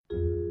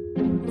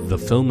The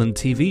Film and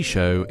TV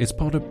Show is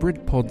part of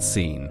Britpod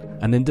Scene,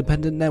 an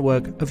independent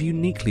network of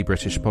uniquely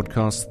British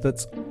podcasts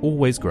that's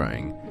always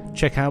growing.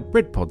 Check out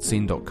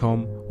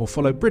BritpodScene.com or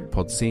follow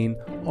Britpod Scene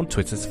on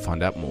Twitter to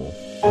find out more.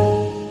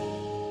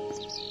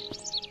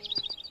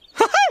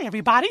 Hi,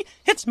 everybody.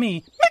 It's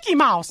me, Mickey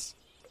Mouse.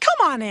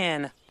 Come on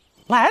in.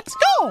 Let's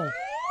go.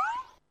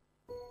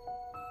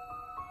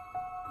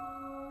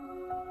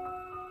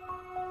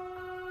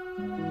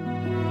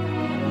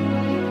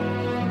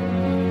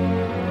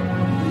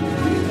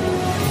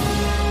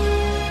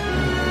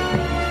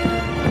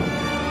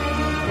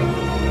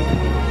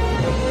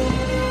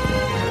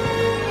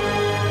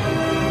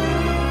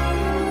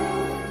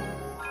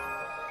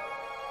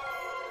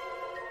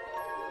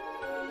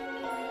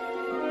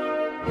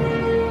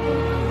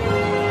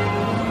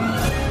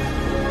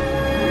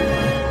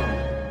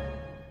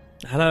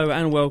 Hello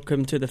and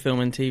welcome to the Film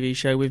and TV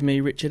Show with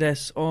me, Richard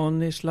S, on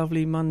this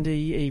lovely Monday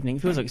evening.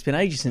 It feels like it's been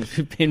ages since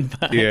we've been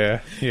back. Yeah.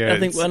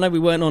 I know we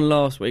weren't on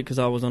last week because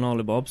I was on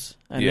Olive Bob's,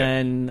 and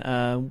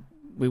then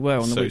we were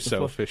on the week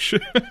before. So selfish.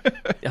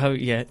 Oh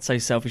yeah, it's so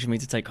selfish of me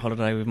to take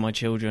holiday with my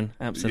children.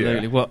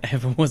 Absolutely. Yeah.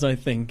 Whatever was I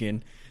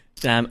thinking?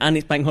 Damn, and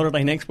it's bank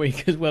holiday next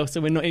week as well,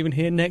 so we're not even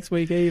here next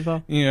week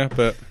either. Yeah,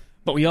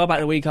 but we are back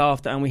the week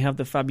after, and we have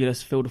the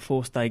fabulous Field of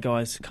Force Day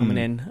guys coming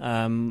in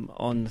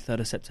on the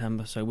 3rd of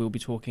September, so we'll be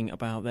talking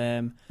about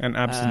them. And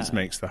absence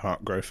makes the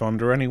heart grow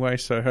fonder anyway,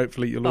 so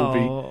hopefully you'll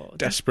all be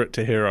desperate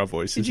to hear our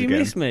voices again. Did you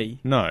miss me?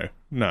 No.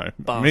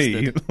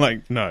 Bastard.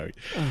 Me? No.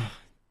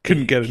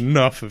 Couldn't get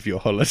enough of your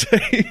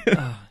holiday.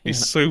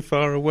 He's so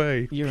far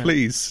away.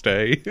 Please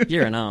stay.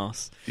 You're an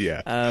arse.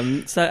 Yeah.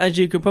 So as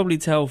you could probably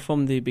tell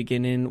from the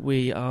beginning,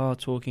 we are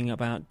talking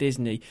about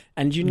Disney.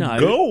 And you know...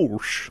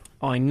 Gosh!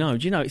 I know.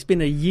 Do you know, it's been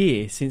a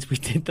year since we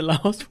did the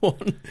last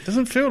one.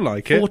 Doesn't feel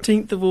like it.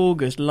 14th of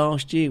August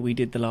last year we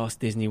did the last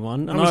Disney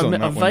one. And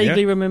I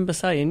vaguely remember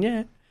saying,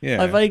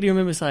 Yeah. I vaguely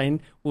remember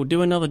saying, we'll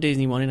do another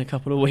Disney one in a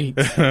couple of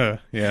weeks.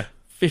 Yeah.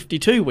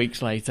 52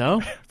 weeks later.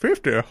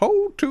 50, a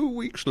whole 2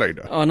 weeks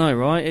later. I know,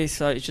 right? It's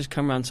just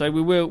come around. So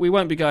we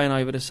won't be going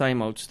over the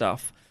same old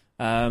stuff.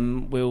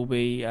 We'll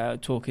be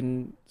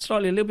talking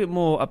slightly a little bit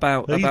more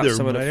about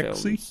some of the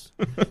films.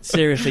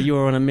 Seriously,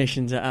 you're on a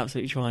mission to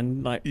absolutely try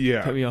and put me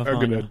off. I'm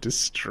going to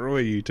destroy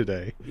you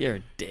today. You're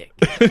a dick.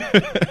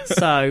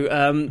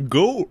 So,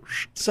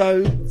 gosh.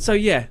 So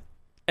yeah,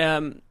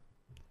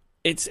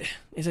 it's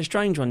a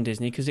strange one,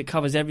 Disney, because it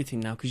covers everything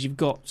now. Because you've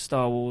got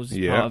Star Wars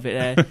as part of it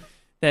there.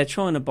 They're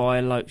trying to buy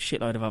a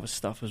shitload of other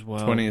stuff as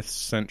well. 20th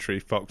Century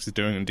Fox is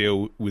doing a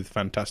deal with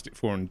Fantastic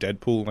Four and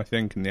Deadpool, I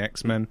think, and the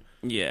X-Men.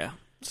 Yeah.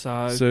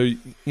 So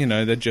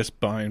they're just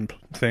buying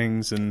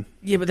things and...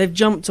 Yeah, but they've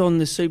jumped on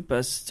the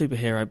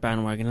superhero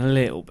bandwagon a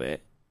little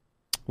bit.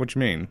 What do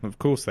you mean? Of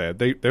course they are.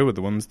 They were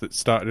the ones that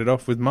started it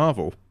off with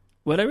Marvel.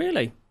 Were they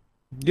really?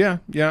 Yeah.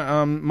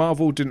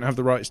 Marvel didn't have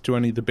the rights to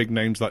any of the big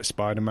names like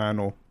Spider-Man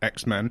or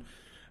X-Men.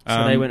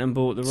 So they went and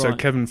bought the rights. So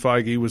Kevin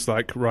Feige was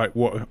like, right,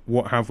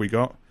 what have we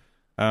got?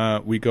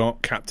 We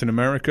got Captain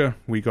America,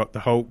 we got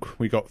the Hulk,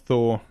 we got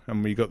Thor,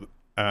 and we got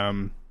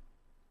Iron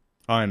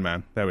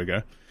Man. There we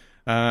go.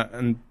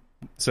 And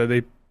so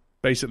they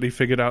basically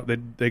figured out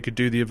that they could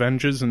do the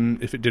Avengers,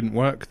 and if it didn't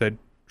work, they'd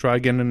try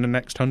again in the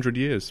next 100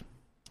 years.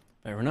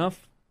 Fair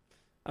enough.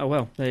 Oh,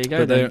 well, there you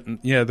go.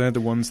 They're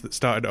the ones that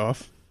started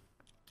off.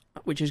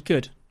 Which is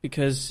good,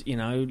 because,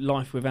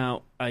 life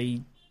without a...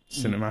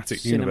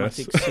 Cinematic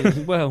universe.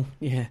 Well,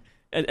 yeah.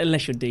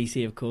 Unless you're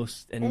DC, of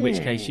course, in which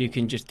case you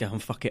can just go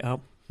and fuck it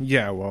up.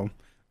 Yeah, well,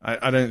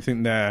 I don't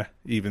think they're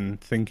even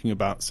thinking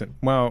about...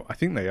 Well, I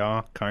think they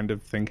are kind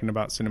of thinking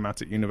about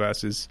cinematic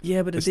universes.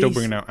 Yeah, but they're still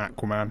bringing out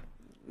Aquaman.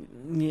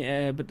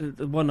 Yeah, but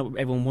the one that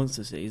everyone wants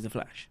to see is The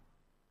Flash.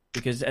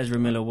 Because Ezra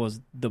Miller was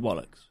the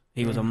bollocks.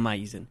 He was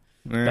amazing.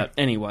 Yeah. But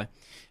anyway,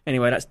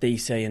 that's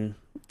DC and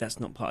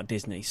that's not part of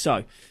Disney.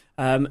 So,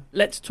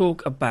 let's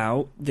talk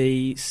about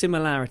the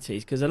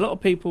similarities, because a lot of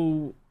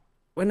people...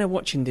 when they're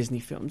watching Disney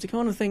films, they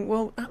kind of think,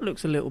 well, that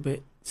looks a little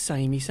bit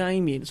samey.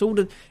 It's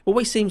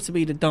always seems to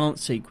be the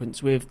dance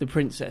sequence with the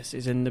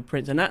princesses and the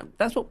prince, and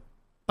that's what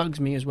bugs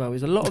me as well.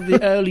 Is a lot of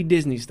the early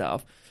Disney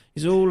stuff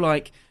is all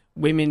like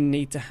women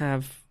need to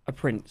have a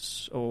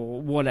prince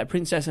or what, a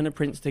princess and a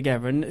prince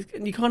together, and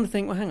you kind of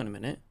think, well, hang on a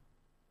minute,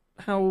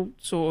 how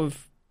sort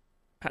of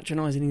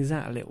patronising is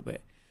that a little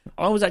bit?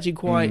 I was actually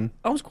quite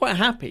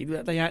happy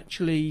that they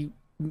actually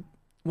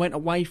went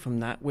away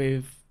from that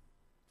with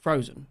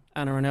Frozen,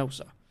 Anna and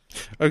Elsa.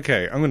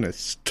 Okay, I'm going to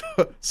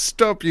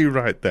stop you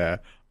right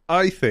there.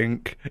 I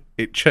think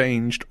it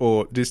changed,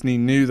 or Disney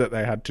knew that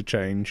they had to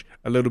change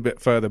a little bit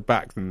further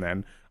back than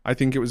then. I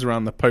think it was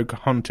around the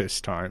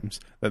Pocahontas times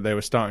that they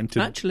were starting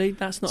to... Actually,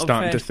 that's not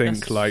starting to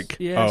think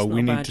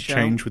we need to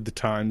change with the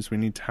times. We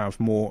need to have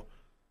more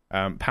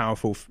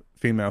powerful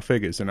female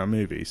figures in our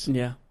movies.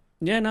 Yeah.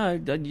 Yeah,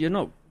 no, you're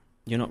not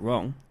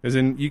wrong. As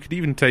in, you could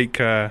even take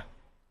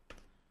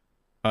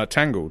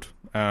Tangled.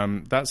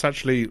 That's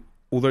actually,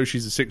 although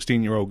she's a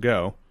 16-year-old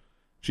girl,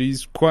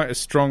 She's quite a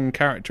strong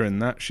character in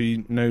that.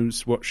 She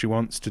knows what she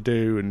wants to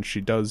do, and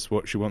she does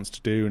what she wants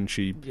to do, and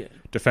she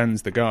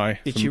defends the guy.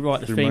 Did she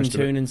write the theme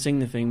tune and sing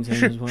the theme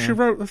tune as well? She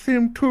wrote the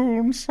theme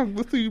tune, sung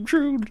the theme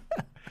tune.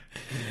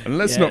 And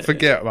let's not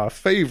forget our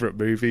favourite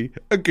movie,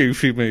 a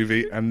goofy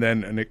movie, and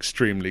then an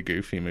extremely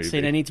goofy movie.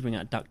 See, they need to bring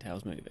out a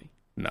DuckTales movie.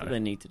 No. That's what they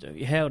need to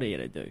do. Hell yeah,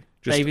 they do.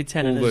 Just David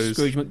Tennant all as those-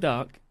 Scrooge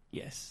McDuck.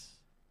 Yes.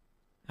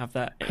 Have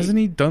that. Hasn't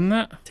he done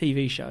that?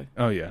 TV show.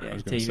 Oh, yeah, I Yeah,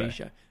 was going to TV say.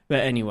 show. But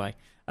anyway,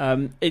 I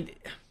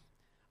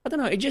don't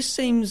know. It just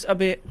seems a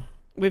bit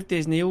with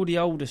Disney, all the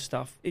older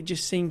stuff. It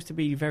just seems to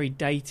be very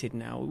dated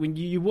now. When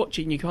you watch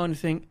it, and you kind of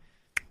think,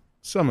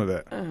 Some of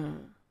it.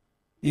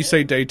 You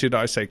say dated,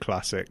 I say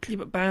classic. yeah,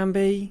 but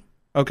Bambi.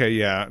 Okay,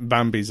 yeah,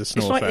 Bambi's a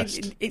snore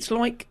fest. It's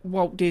like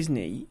Walt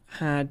Disney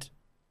had.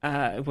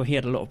 Well, he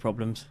had a lot of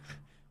problems,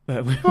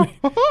 but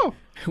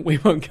we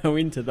won't go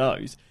into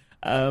those.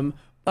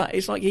 But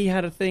it's like he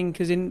had a thing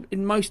because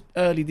in most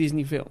early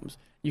Disney films,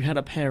 you had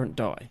a parent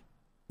die.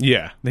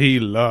 Yeah, he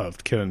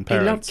loved killing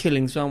parents. He loved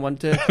killing someone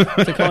to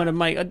kind of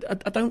make. I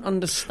don't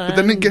understand. But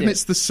then again,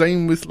 it's the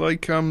same with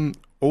like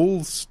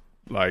all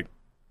like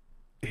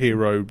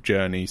hero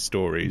journey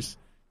stories.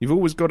 You've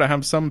always got to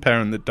have some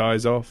parent that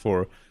dies off,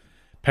 or a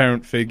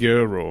parent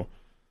figure, or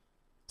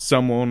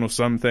someone or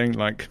something.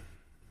 Like,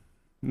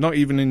 not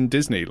even in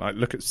Disney. Like,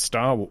 look at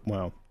Star Wars.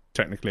 Well,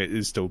 technically it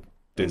is still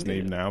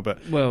Disney now,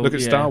 but look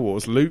at Star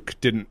Wars. Luke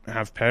didn't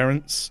have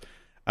parents.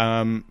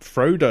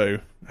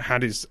 Frodo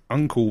had his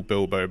uncle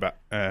Bilbo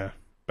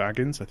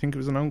Baggins. I think it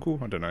was an uncle.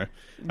 I don't know.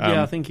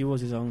 I think he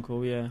was his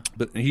uncle. Yeah,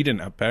 but he didn't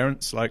have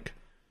parents. Like,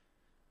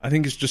 I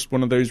think it's just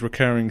one of those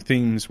recurring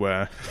themes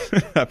where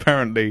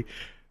apparently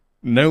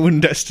no one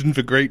destined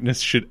for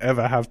greatness should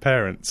ever have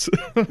parents.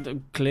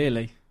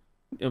 Clearly.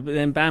 But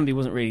then Bambi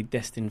wasn't really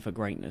destined for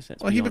greatness.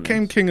 Well, he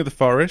became king of the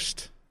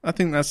forest. I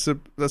think that's a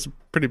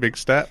pretty big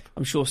step.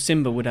 I'm sure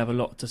Simba would have a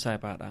lot to say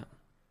about that.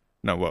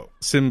 No, well,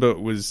 Simba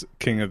was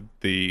king of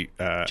the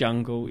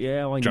jungle.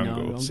 Yeah, I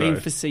jungle, know. I'm being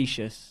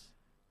facetious.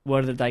 Word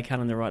of the day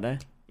calendar right there.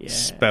 Yeah.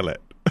 Spell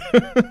it.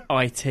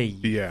 IT.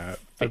 Yeah,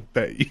 I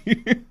bet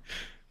you.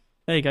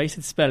 There you go. You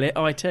said spell it.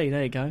 IT.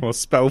 There you go. Well,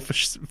 spell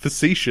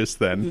facetious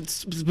then.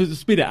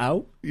 Spit it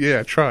out.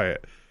 Yeah, try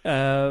it.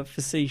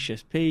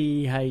 Facetious.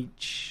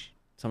 PH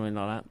something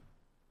like that.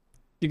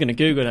 You're going to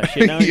Google that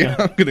shit now, aren't Yeah,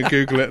 you? I'm going to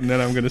Google it and then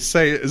I'm going to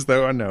say it as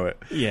though I know it.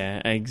 Yeah,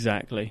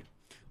 exactly.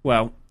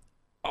 Well,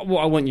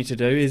 what I want you to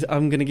do is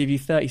I'm going to give you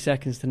 30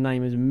 seconds to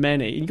name as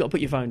many. You've got to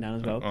put your phone down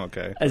as well.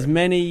 Okay. As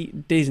many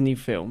Disney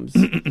films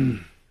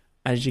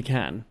as you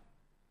can.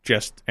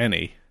 Just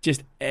any.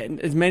 Just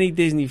as many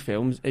Disney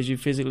films as you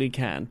physically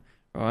can.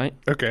 All right?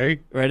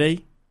 Okay.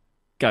 Ready?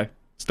 Go.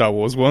 Star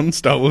Wars 1,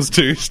 Star Wars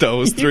 2, Star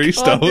Wars 3,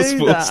 Star Wars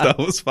 4, that. Star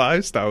Wars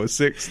 5, Star Wars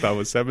 6, Star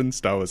Wars 7,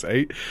 Star Wars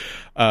 8.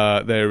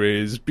 There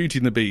is Beauty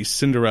and the Beast,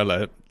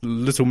 Cinderella,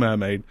 Little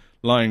Mermaid,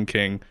 Lion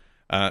King,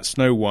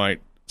 Snow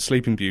White,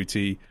 Sleeping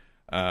Beauty,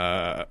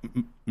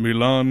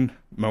 Mulan,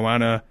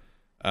 Moana,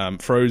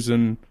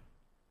 Frozen,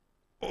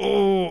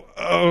 Fox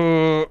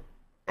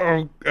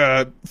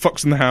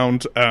and the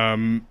Hound.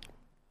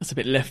 That's a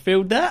bit left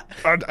field, that.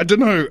 I don't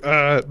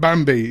know.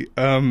 Bambi.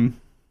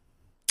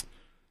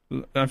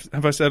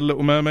 Have I said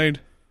Little Mermaid?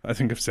 I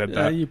think I've said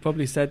that. You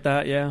probably said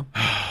that, yeah.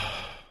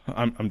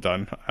 I'm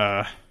done.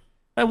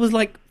 That was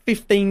like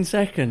 15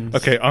 seconds.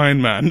 Okay,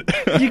 Iron Man.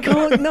 You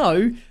can't.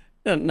 No.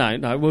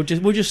 We'll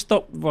just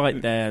stop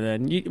right there.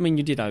 Then you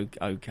did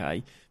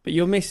okay, but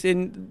you're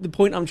missing the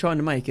point I'm trying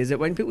to make. Is that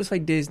when people say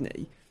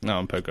Disney, No,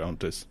 I'm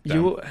Pocahontas.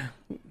 too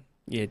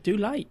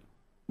late.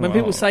 When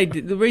people say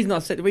the reason I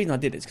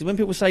did it is because when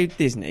people say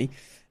Disney,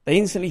 they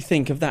instantly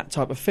think of that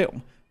type of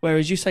film.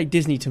 Whereas you say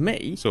Disney to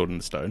me, Sword in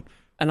the Stone.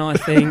 and I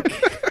think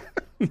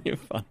you're a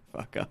fun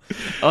fucker.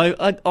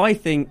 I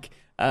think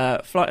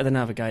Flight of the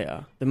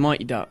Navigator, The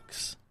Mighty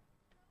Ducks.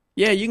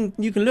 Yeah, you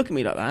can look at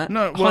me like that.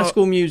 No, High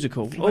School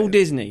Musical, all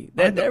Disney.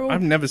 They're all.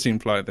 I've never seen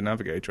Flight of the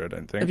Navigator. I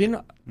don't think. Have you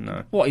not?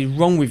 No. What is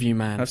wrong with you,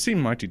 man? I've seen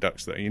Mighty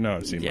Ducks though. You know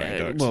I've seen Mighty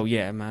Ducks. Well,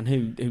 yeah, man.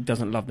 Who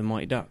doesn't love the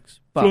Mighty Ducks?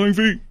 But Flying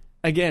feet.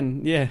 again,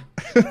 yeah.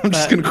 I'm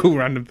just going to call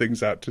random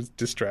things out to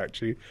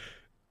distract you.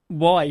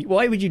 Why?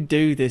 Why would you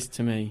do this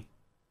to me?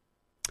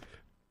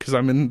 Because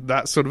I'm in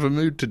that sort of a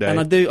mood today. And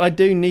I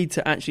do need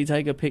to actually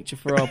take a picture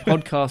for our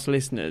podcast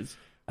listeners,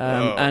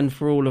 and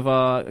for all of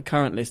our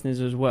current listeners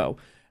as well.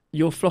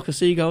 Your Flock of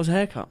Seagulls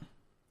haircut.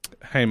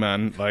 Hey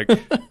man, like,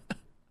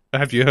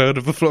 have you heard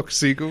of a Flock of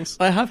Seagulls?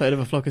 I have heard of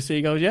a Flock of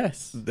Seagulls.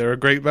 Yes, They're a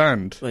great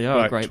band. They are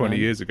like a great 20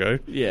 band. years ago.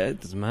 Yeah,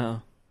 it doesn't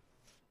matter.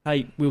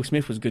 Hey, Will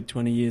Smith was good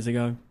 20 years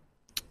ago,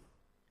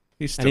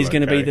 He's still and he's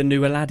going to be okay. the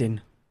new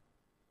Aladdin.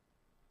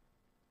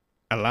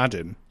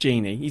 Aladdin.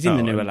 Genie. He's in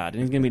the new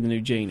Aladdin. He's going to be the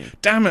new Genie.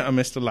 Damn it, I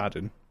missed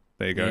Aladdin.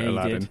 There you go, Yeah, you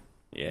Aladdin. did.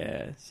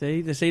 Yeah.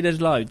 See, there's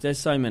loads. There's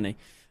so many.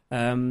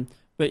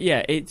 But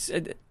yeah,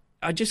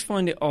 I just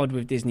find it odd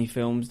with Disney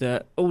films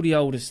that all the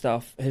older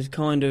stuff has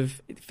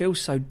it feels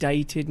so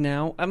dated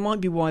now. That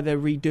might be why they're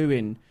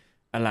redoing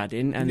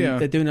Aladdin and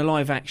they're doing a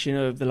live action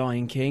of The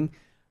Lion King.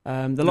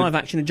 The live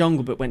action of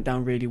Jungle Book went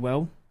down really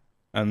well.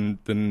 and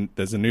then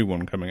there's a new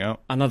one coming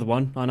out. Another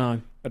one, I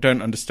know. I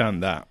don't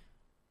understand that.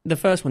 The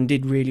first one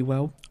did really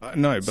well.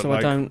 No, but so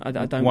like, I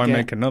don't why get...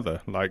 make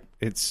another? Like,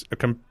 it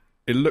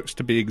looks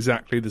to be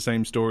exactly the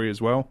same story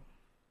as well,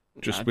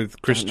 just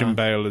with Christian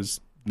Bale as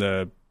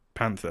the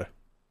Panther.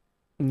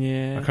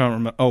 Yeah. I can't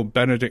remember. Oh,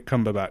 Benedict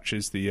Cumberbatch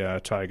is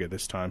the tiger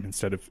this time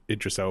instead of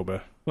Idris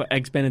Elba. What,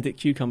 Eggs Benedict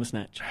Cucumber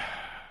Snatch?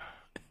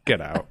 Get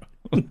out.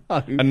 No.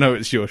 I know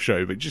it's your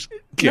show, but just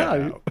get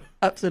out.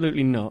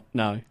 Absolutely not.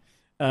 No.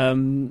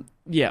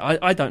 Yeah,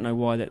 I don't know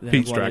why they're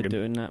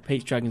doing that.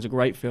 Pete's Dragon's a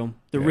great film.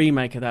 The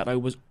remake of that, though,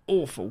 was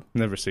awful.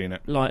 Never seen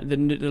it. Like, the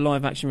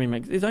live-action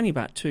remake. It was only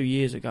about 2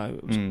 years ago.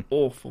 It was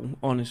awful,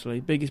 honestly.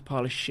 Biggest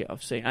pile of shit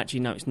I've seen.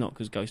 Actually, no, it's not,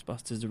 because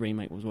Ghostbusters, the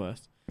remake, was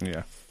worse.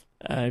 Yeah.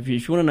 If you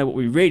want to know what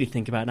we really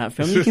think about that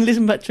film, you can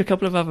listen back to a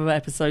couple of other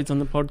episodes on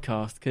the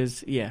podcast,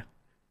 because,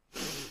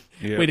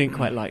 we didn't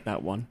quite like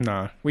that one.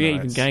 No. We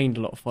even gained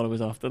a lot of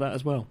followers after that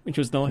as well, which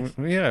was nice.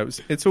 Yeah,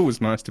 it's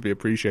always nice to be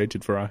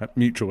appreciated for our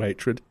mutual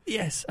hatred.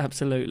 Yes,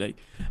 absolutely.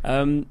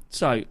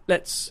 So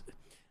let's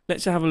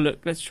have a look.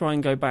 Let's try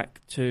and go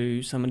back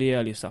to some of the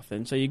earlier stuff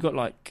then. So you got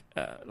like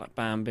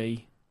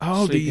Bambi,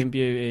 Sleeping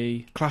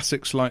Beauty,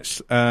 classics like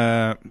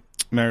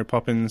Mary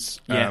Poppins,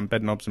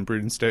 Bedknobs and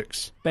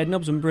Broomsticks.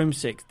 Bedknobs and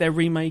Broomsticks. They're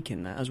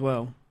remaking that as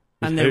well.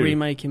 And they're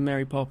remaking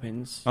Mary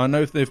Poppins. I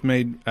know if they've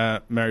made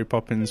Mary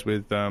Poppins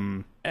with...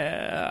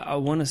 I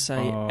want to say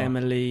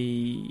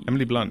Emily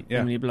Blunt, yeah.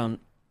 Emily Blunt.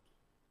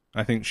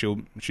 I think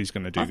she's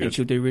going to do good. I think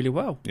she'll do really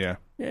well. Yeah.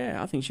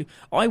 Yeah, I think she...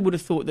 I would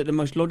have thought that the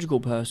most logical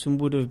person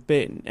would have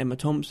been Emma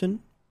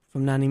Thompson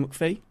from Nanny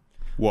McPhee.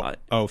 What?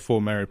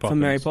 For Mary Poppins.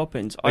 For Mary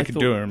Poppins. They could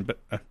do her in...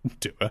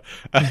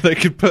 they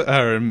could put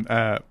her in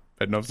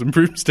Bedknobs and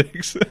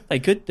Broomsticks. They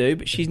could do,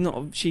 but she's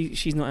not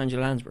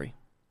Angela Lansbury.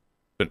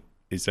 But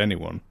is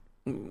anyone?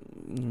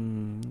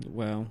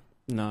 Well,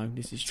 no,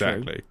 this is true.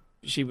 Exactly.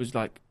 She was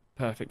like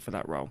perfect for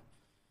that role.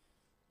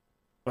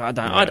 But I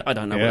don't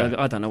know.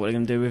 I don't know what they're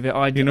going to do with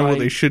it. You know what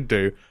they should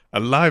do? A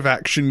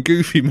live-action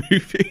Goofy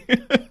movie.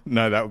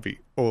 No, that would be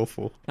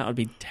awful. That would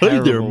be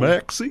terrible. Hey there,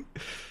 Maxie.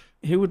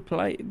 Who would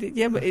play?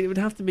 Yeah, but it would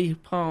have to be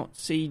part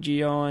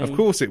CGI. Of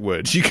course it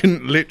would. You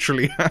can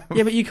literally have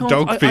but you can't,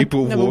 dog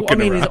people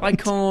walking around. I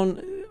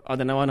can't. I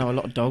don't know. I know a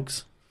lot of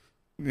dogs.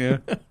 Yeah.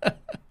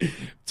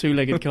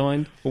 Two-legged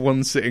kind.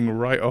 One sitting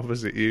right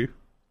opposite you.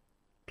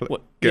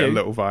 Get a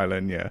little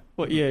violin, yeah.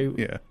 What, you?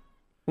 Yeah. I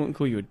wouldn't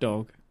call you a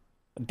dog.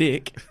 A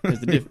dick.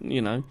 There's the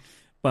different,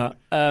 But,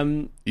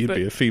 You'd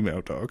be a female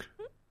dog.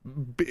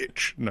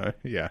 Bitch. No,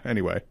 yeah,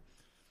 anyway.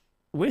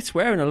 We're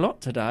swearing a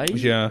lot today.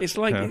 Yeah. It's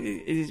like,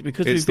 it's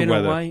because we've been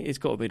away, it's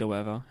got to be the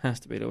weather. Has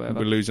to be the weather.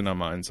 We're losing our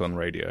minds on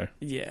radio.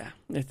 Yeah,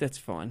 that's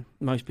fine.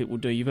 Most people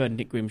do. You've heard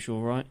Nick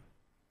Grimshaw, right?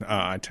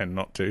 I tend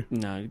not to.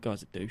 No, the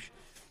guy's a douche.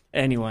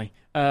 Anyway,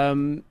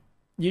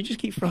 you just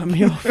keep throwing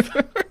me off.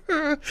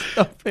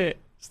 Stop it.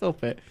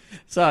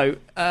 So,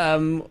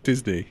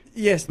 Disney.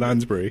 Yes.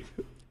 Lansbury.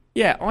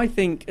 Yeah, I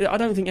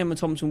don't think Emma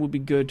Thompson would be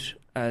good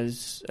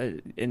as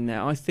in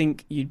there. I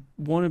think you'd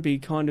want to be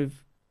kind of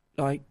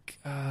like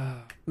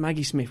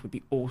Maggie Smith would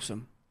be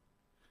awesome.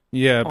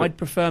 Yeah, but I'd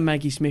prefer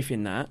Maggie Smith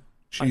in that.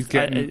 She's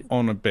getting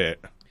on a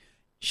bit.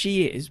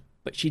 She is,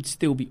 but she'd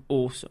still be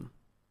awesome.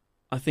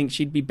 I think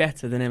she'd be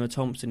better than Emma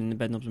Thompson in the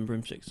Bedknobs and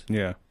Broomsticks.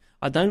 Yeah.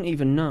 I don't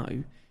even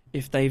know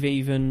if they've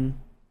even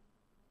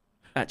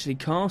actually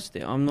cast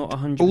it. I'm not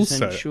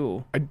 100%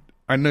 sure.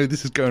 I know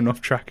this is going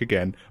off track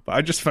again, but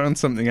I just found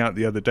something out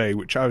the other day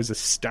which I was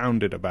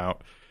astounded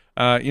about.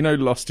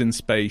 Lost in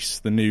Space,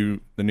 the new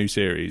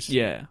series.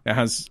 Yeah. It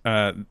has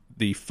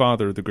the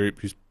father of the group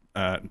who's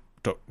I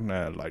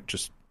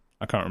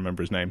can't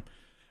remember his name.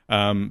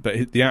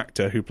 But the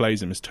actor who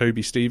plays him is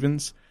Toby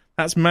Stephens.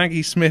 That's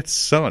Maggie Smith's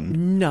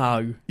son.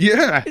 No.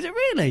 Yeah. Is it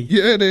really?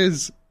 Yeah, it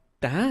is.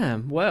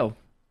 Damn. Well,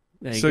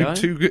 there you go.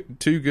 So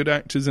two good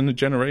actors in a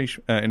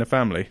generation, in a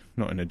family,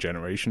 not in a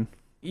generation.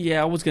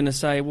 Yeah, I was going to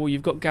say, well,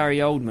 you've got Gary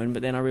Oldman,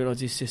 but then I realised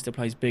his sister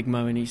plays Big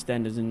Mo in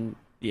EastEnders, and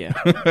yeah.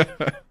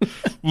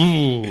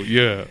 Ooh,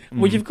 yeah.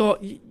 Well, you've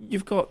got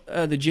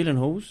the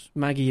Gyllenhaals,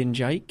 Maggie and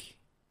Jake.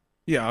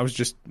 Yeah, I was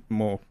just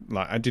more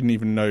like, I didn't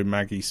even know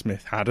Maggie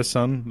Smith had a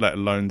son, let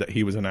alone that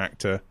he was an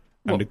actor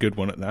and a good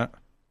one at that.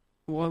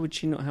 Why would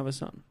she not have a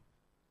son?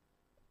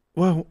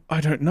 Well,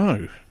 I don't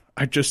know.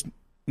 I just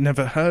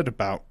never heard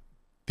about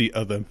the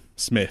other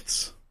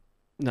Smiths.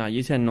 No,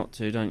 you tend not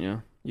to, don't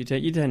you? You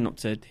tend not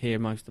to hear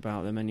most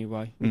about them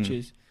anyway, which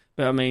is.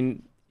 But I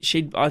mean,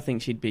 I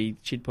think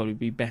she'd probably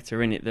be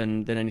better in it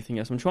than anything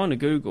else. I'm trying to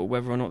Google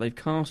whether or not they've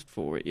cast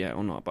for it yet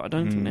or not, but I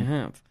don't think they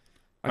have.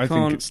 I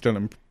think it's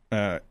still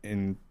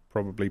in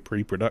probably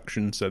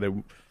pre-production, so they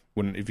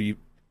wouldn't have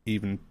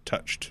even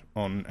touched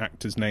on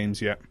actors'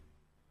 names yet.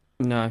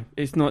 No,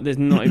 it's not. There's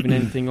not even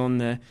anything on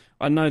there.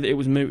 I know that it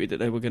was mooted that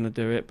they were going to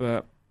do it,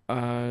 but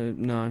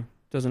no,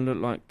 doesn't look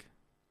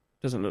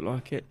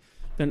like it.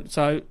 Then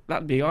so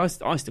that'd be. I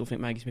still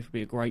think Maggie Smith would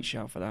be a great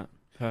shout for that,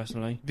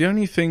 personally. The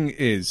only thing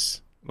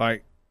is,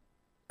 like,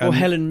 or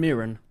Helen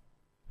Mirren,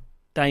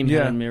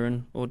 Helen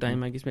Mirren, or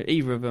Dame Maggie Smith,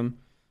 either of them.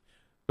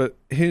 But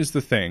here's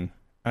the thing: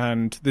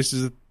 and this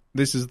is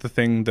the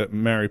thing that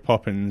Mary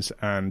Poppins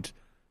and,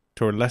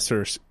 to a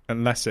lesser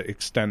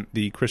extent,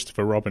 the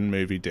Christopher Robin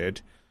movie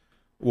did,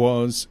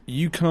 was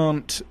you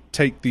can't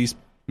take these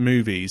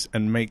movies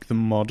and make them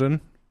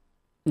modern.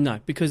 No,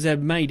 because they're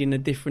made in a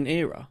different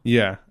era.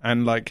 Yeah,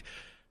 and like,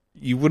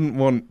 you wouldn't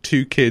want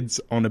two kids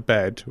on a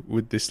bed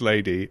with this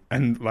lady,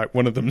 and like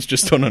one of them's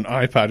just on an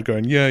iPad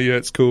going, yeah,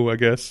 it's cool, I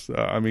guess.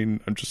 I'm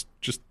just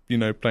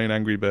playing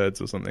Angry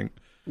Birds or something.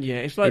 Yeah,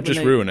 it's like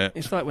just ruin it.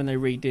 It's like when they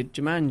redid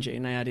Jumanji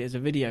and they had it as a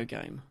video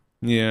game.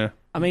 Yeah,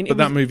 I mean,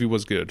 that movie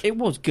was good. It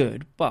was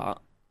good,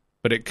 but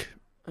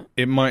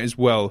it might as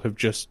well have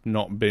just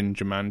not been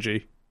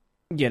Jumanji.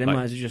 Yeah, they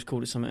might as well just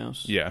called it something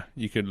else. Yeah,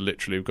 you could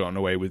literally have gotten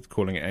away with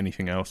calling it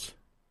anything else.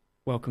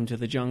 Welcome to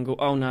the Jungle.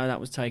 Oh no,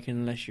 that was taken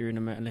unless you're in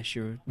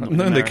America.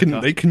 No,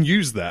 they can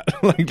use that.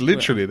 Like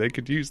literally, they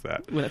could use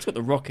that. Well, that's got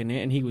The Rock in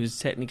it, and he was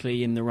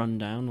technically in The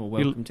Rundown or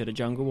Welcome to the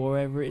Jungle, or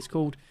whatever it's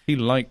called. He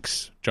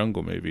likes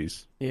jungle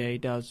movies. Yeah, he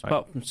does.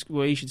 But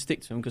he should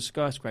stick to them because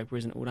Skyscraper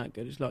isn't all that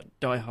good. It's like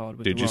Die Hard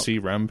with The Rock. Did you see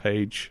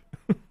Rampage?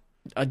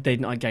 I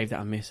didn't. I gave that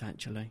a miss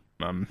actually.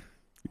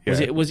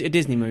 Yeah. Was it a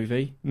Disney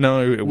movie?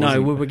 No, it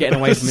wasn't. No, we're getting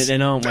away from it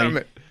then, aren't we? Damn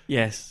it.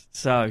 Yes.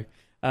 So,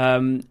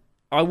 I'm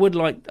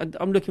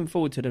looking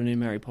forward to the new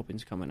Mary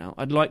Poppins coming out.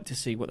 I'd like to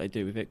see what they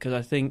do with it because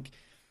I think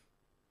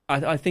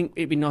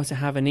it'd be nice to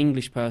have an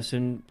English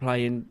person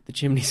playing the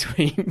chimney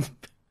sweep.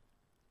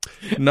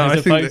 No,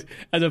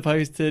 as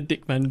opposed to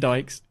Dick Van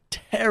Dyke's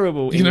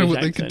terrible. You know English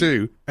what accent. they could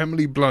do?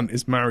 Emily Blunt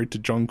is married to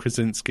John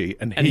Krasinski,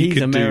 and he's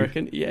could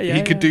American.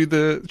 He could do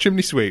the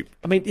chimney sweep.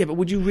 I mean, yeah, but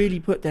would you really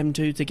put them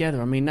two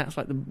together? I mean, that's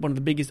like one of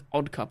the biggest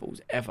odd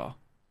couples ever.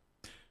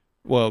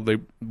 Well, they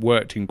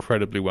worked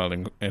incredibly well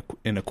in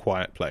A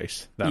Quiet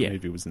Place. That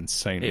movie was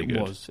insanely good.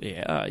 It was,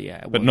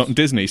 yeah. But not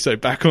Disney, so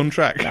back on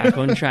track. Back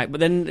on track. But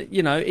then,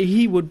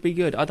 he would be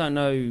good. I don't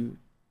know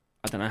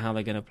how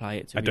they're going to play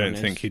it, I don't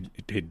think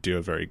he'd do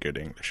a very good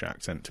English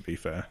accent, to be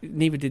fair.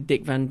 Neither did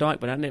Dick Van Dyke,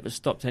 but that never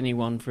stopped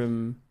anyone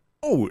from...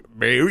 Oh,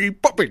 Mary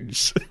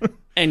Poppins!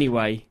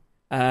 Anyway,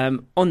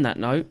 on that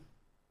note,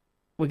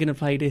 we're going to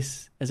play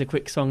this as a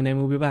quick song, and then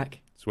we'll be back.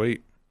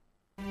 Sweet.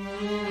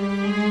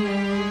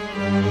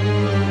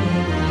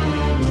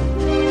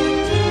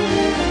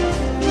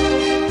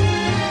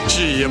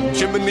 Chim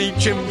chimney,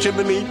 chim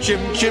chimney,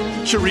 chim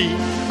chim chiree.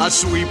 A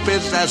sweep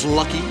is as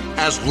lucky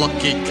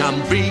can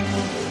be.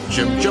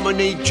 Chim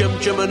chimney, chim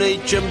chimney,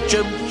 chim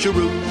chim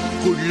chiroo.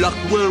 Good luck,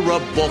 we're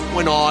above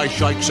when I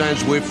shake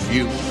hands with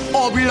you.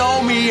 Or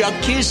blow me a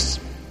kiss,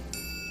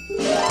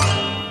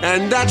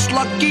 and that's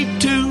lucky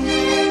too.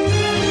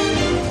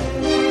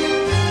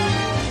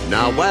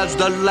 Now as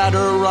the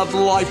ladder of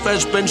life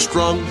has been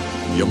strung,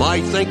 you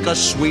might think a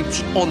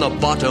sweep's on the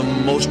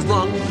bottommost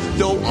rung.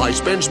 Though I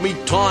spends me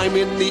time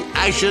in the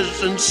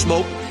ashes and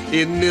smoke,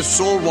 in this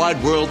all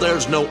wide world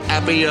there's no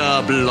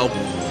happier bloke.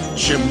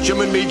 Chim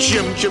chimney,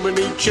 chim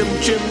chimney, chim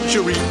chim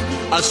chiree.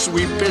 A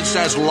sweep is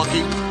as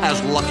lucky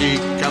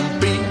can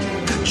be.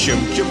 Chim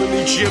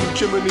chimney, chim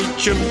chimney,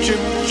 chim chim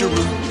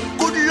chiroo.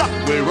 Good luck,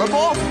 we're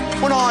above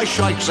when I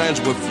shake hands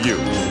with you.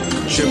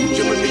 Chim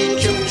chimney,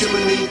 chim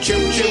chimney,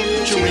 chim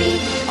chim chiree.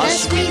 A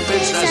sweep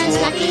is as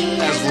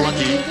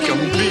lucky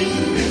can be.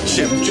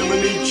 Chim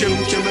chimney, chim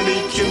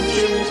chimney, chim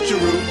chim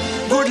chiroo.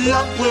 Good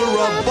luck, we're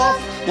above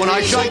when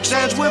I shake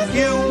hands with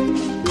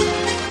you.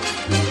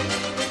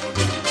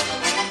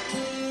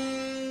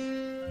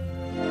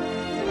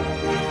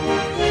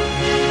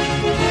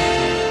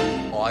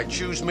 I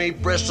choose me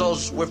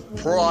bristles with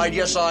pride,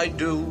 yes I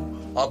do.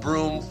 A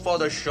broom for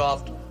the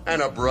shaft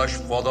and a brush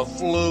for the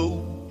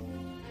flue.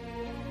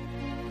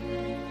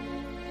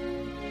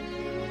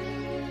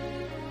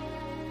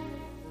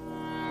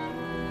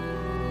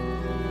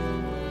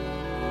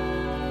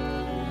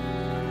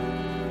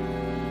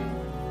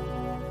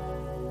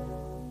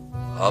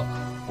 Up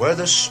where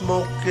the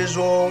smoke is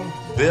all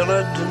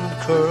billowed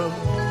and curled,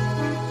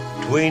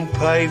 between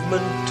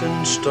pavement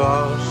and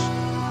stars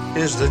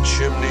is the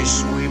chimney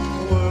sweep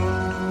world.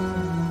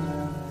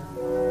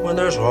 When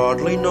there's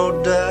hardly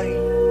no day,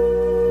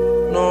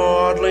 nor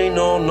hardly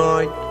no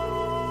night,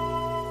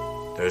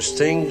 there's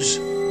things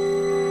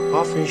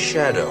off in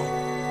shadow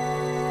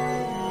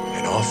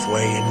and off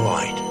way in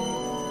light.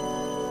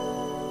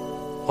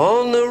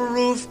 On the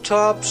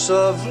rooftops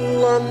of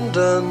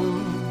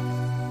London,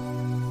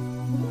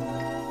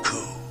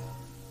 cool,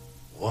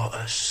 what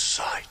a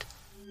sight.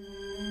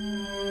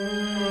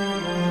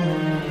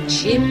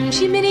 Chim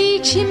chimney,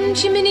 chim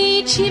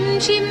chimney, chim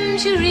chim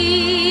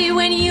chiree.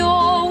 When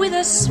you're with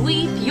a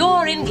sweep,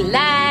 you're in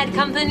glad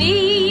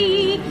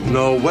company.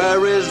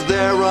 Nowhere is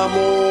there a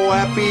more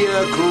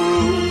happier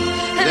crew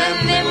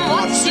than them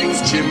what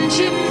sings chim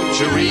chim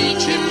chiree,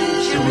 chim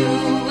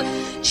chiroo.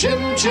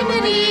 Chim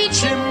chimney,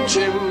 chim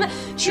chim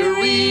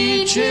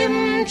chiree,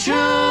 chim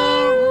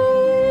chiroo.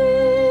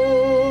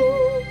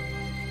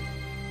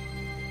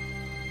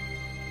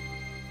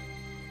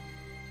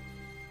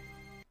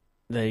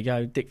 There you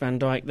go, Dick Van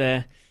Dyke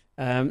there.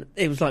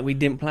 It was like we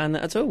didn't plan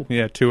that at all.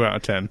 Yeah, 2 out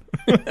of 10.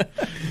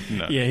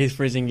 No. Yeah,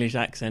 for his English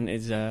accent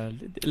is a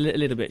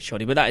little bit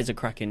shoddy, but that is a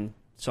cracking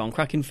song,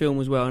 cracking film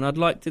as well. And I'd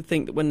like to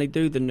think that when they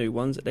do the new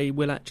ones, that they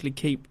will actually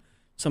keep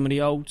some of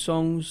the old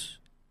songs,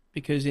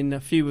 because in a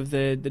few of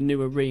the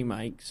newer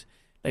remakes,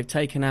 they've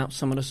taken out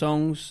some of the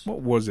songs.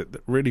 What was it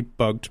that really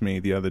bugged me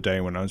the other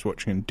day when I was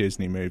watching a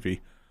Disney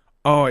movie?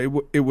 Oh,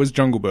 it was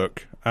Jungle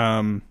Book.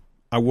 I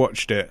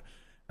watched it,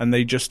 and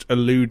they just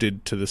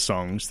alluded to the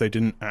songs. They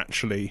didn't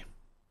actually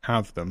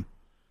have them.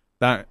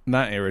 That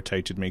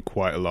irritated me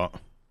quite a lot.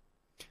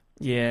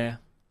 Yeah.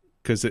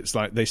 Because it's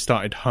like they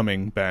started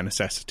humming Bare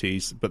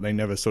Necessities, but they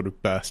never sort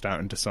of burst out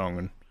into song.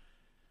 And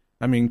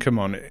I mean, come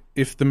on,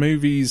 if the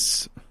movie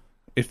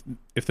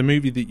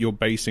that you're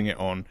basing it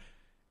on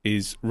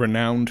is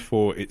renowned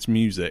for its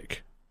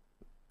music,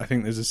 I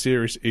think there's a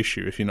serious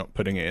issue if you're not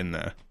putting it in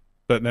there.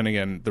 But then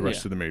again, the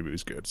rest of the movie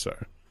was good. So,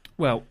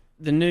 well,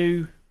 the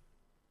new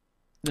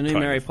kind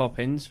Mary of.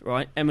 Poppins,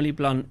 right? Emily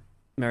Blunt,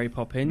 Mary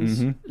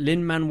Poppins,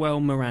 Lin-Manuel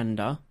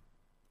Miranda,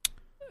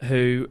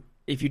 who,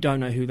 if you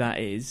don't know who that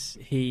is,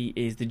 he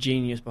is the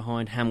genius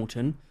behind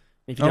Hamilton.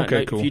 If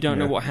you don't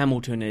know what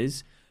Hamilton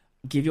is,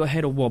 give your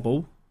head a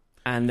wobble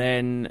and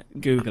then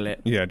Google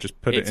it. Yeah, just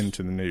put it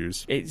into the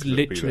news. It's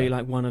literally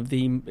like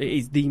it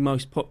is the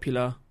most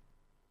popular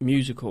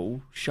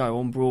musical show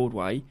on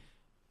Broadway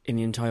in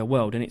the entire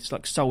world, and it's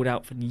like sold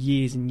out for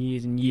years and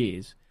years and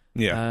years.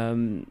 Yeah.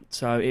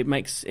 So it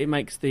makes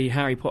the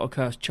Harry Potter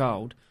Cursed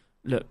Child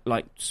look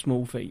like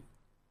small feet.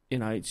 You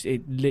know,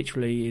 it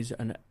literally is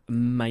an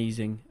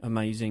amazing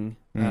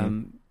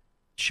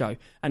show.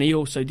 And he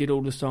also did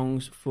all the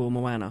songs for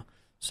Moana.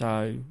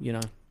 So, you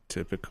know.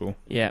 Typical.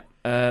 Yeah.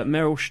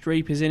 Meryl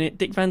Streep is in it.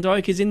 Dick Van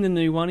Dyke is in the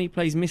new one. He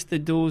plays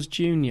Mr. Dawes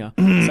Jr.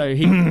 So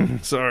he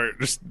Sorry,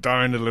 just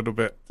dying a little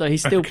bit. So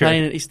he's still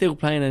playing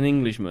an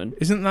Englishman.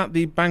 Isn't that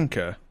the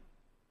banker?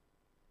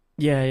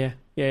 Yeah.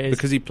 It is.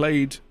 Because he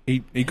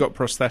got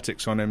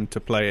prosthetics on him to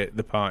play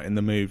the part in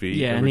the movie.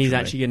 Yeah, originally. and he's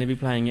actually going to be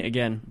playing it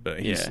again. But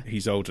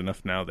he's old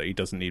enough now that he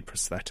doesn't need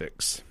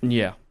prosthetics.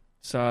 Yeah.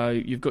 So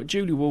you've got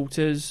Julie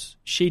Walters.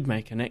 She'd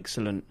make an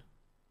excellent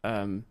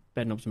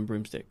Bedknobs and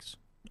Broomsticks.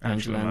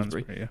 Angela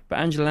Lansbury. Yeah. But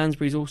Angela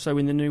Lansbury's also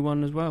in the new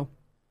one as well.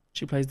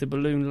 She plays the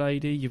balloon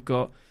lady. You've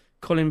got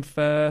Colin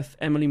Firth,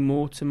 Emily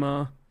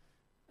Mortimer,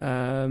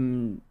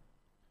 Jim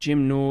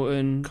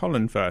Norton.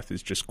 Colin Firth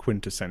is just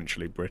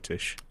quintessentially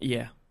British.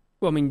 Yeah.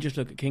 Well, I mean, just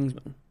look at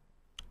Kingsman.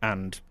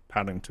 And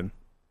Paddington.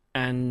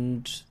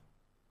 And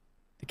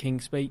The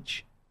King's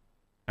Speech.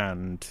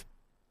 And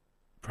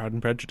Pride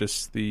and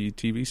Prejudice, the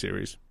TV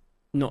series.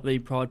 Not the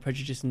Pride,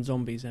 Prejudice and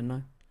Zombies, then,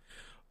 no?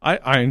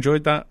 I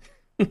enjoyed that.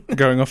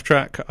 Going off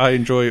track, I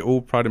enjoy all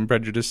Pride and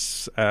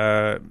Prejudice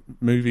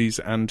movies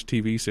and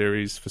TV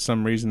series. For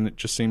some reason, it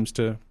just seems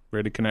to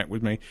really connect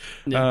with me.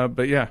 Yeah.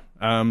 But yeah,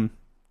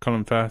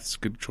 Colin Firth's a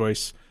good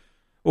choice.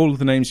 All of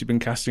the names you've been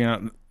casting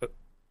out,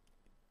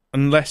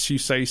 unless you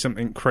say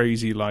something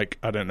crazy like,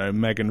 I don't know,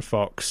 Megan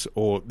Fox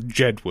or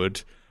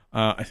Jedward,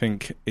 I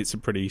think it's a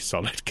pretty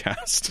solid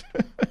cast.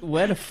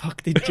 Where the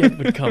fuck did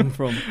Jedward come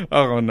from?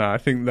 Oh, no, I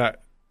think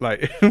that,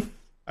 like,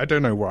 I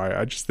don't know why.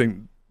 I just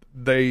think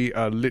they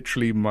are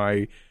literally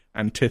my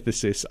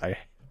antithesis.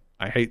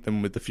 I hate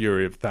them with the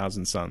fury of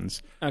 1,000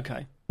 suns.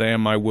 Okay. They are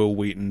my Will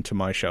Wheaton to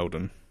my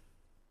Sheldon.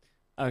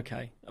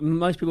 Okay.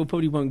 Most people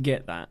probably won't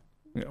get that.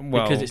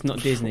 Well, because it's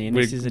not Disney, and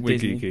this is a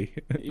Disney.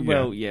 Geeky.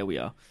 Well, yeah, we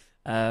are.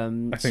 I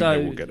think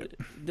they will get it.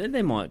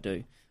 They might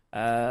do.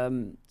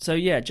 So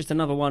yeah, just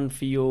another one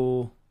for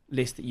your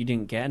list that you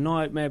didn't get. A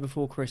Nightmare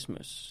Before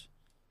Christmas.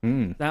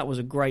 That was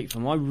a great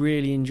film. I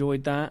really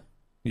enjoyed that.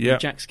 Yeah,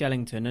 Jack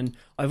Skellington, and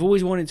I've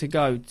always wanted to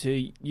go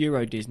to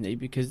Euro Disney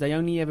because they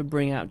only ever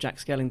bring out Jack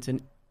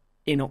Skellington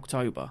in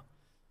October.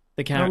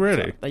 The character. Oh,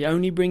 really? They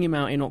only bring him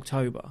out in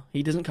October.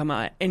 He doesn't come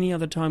out at any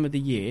other time of the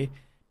year.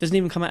 Doesn't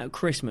even come out at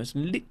Christmas.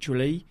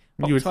 Literally,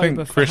 you would October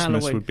think for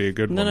Christmas Halloween. would be a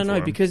good one.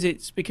 No, because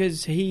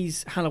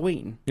he's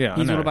Halloween. Yeah,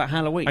 he's I know. all about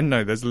Halloween. I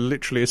know. There's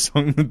literally a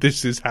song that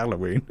this is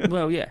Halloween.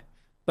 Well, yeah,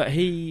 but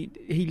he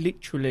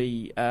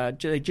literally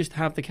they just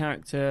have the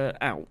character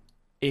out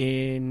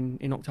in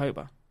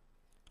October.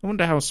 I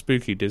wonder how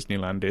spooky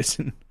Disneyland is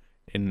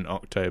in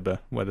October.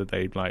 Whether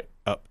they like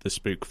up the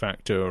spook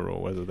factor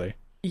or whether they.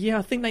 Yeah,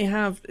 I think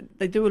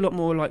they do a lot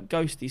more like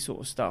ghosty sort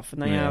of stuff,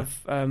 and they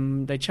have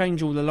they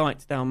change all the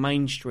lights down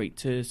Main Street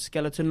to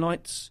skeleton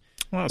lights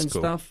Well, that's and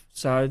cool. stuff.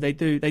 So they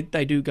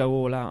do go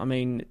all out. I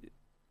mean,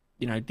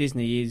 you know,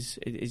 Disney is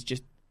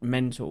just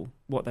mental.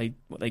 What they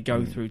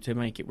go through to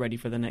make it ready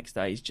for the next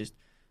day is just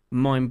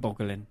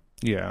mind-boggling.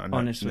 Yeah, I know.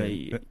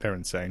 Honestly, they're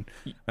insane.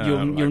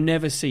 You'll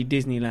never see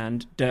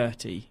Disneyland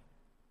dirty,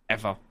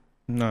 ever.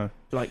 No.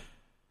 Like,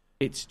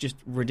 it's just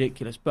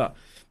ridiculous. But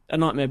A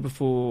Nightmare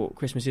Before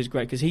Christmas is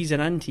great because he's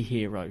an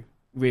anti-hero,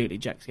 really,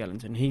 Jack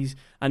Skellington.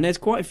 And there's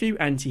quite a few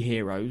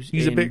anti-heroes.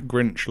 He's a bit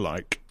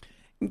Grinch-like.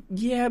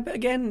 Yeah, but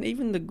again,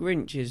 even the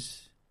Grinch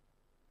is...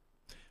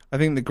 I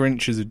think the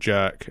Grinch is a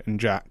jerk, and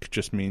Jack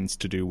just means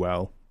to do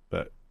well,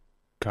 but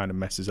kind of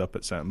messes up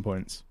at certain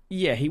points.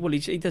 Yeah, he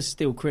does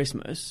steal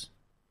Christmas.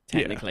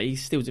 Technically, he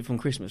steals it from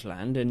Christmas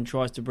Land and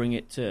tries to bring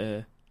it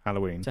to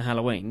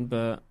Halloween.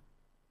 but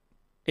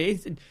It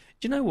is. Do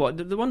you know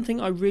what? The one thing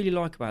I really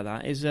like about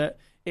that is that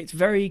it's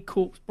very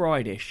Corpse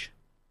Bride-ish.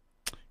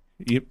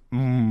 Yep.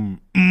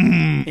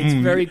 It's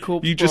very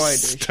Corpse You just Bride-ish.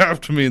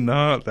 stabbed me in the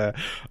heart there.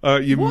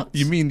 What?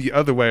 You mean the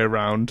other way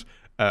around?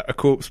 A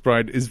Corpse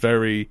Bride is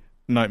very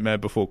Nightmare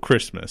Before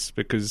Christmas,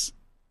 because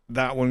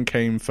that one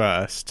came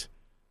first.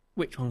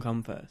 Which one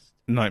come first?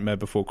 Nightmare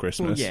Before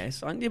Christmas. Well,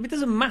 yes. But it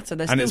doesn't matter.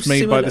 They're And still it's made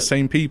similar. by the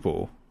same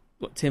people.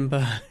 What, Tim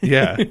Burton?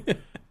 Yeah.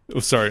 Oh,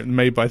 sorry,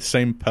 made by the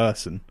same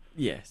person.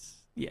 Yes.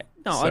 Yeah.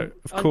 No, So,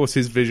 of course,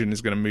 his vision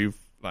is going to move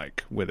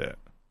like with it.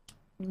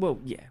 Well,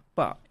 yeah,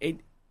 but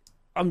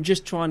I'm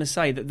just trying to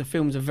say that the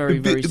films are very,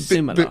 very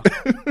similar.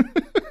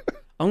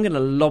 I'm going to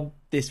lob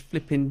this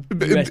flipping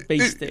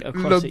USB stick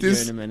across at you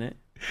in a minute.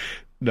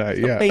 No,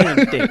 Stop yeah. being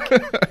a dick.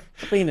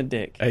 Stop being a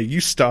dick. Hey, you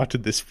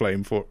started this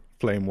flame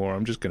war.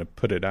 I'm just going to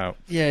put it out.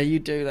 Yeah, you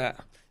do that.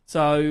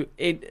 So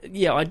I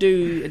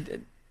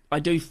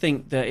do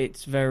think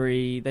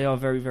that they are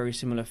very, very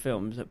similar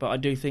films, but I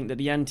do think that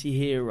the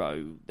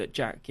anti-hero that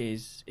Jack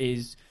is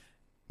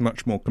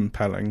Much more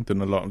compelling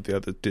than a lot of the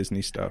other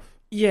Disney stuff.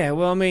 yeah,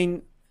 well, I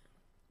mean,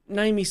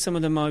 name me some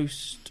of the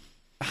most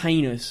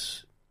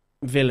heinous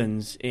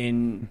villains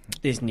in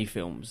Disney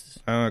films.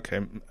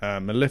 Okay,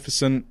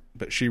 Maleficent,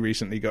 but she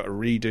recently got a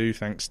redo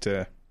thanks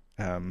to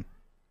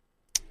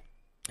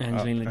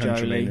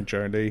Angelina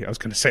Jolie. I was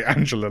going to say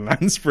Angela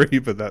Lansbury,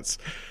 but that's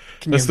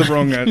Can you the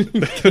wrong end.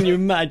 Can you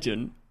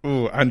imagine?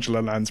 Oh, Angela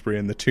Lansbury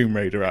in the Tomb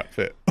Raider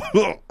outfit.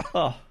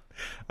 Oh,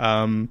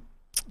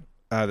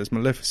 There's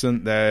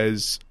Maleficent.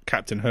 There's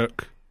Captain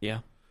Hook. yeah.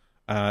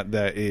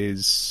 There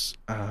is.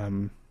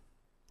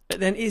 But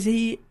then is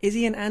he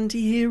an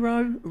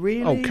anti-hero,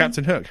 really? Oh,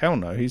 Captain Hook. Hell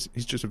no, he's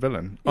just a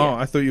villain. Yeah. Oh,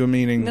 I thought you were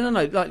meaning. No,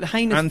 like the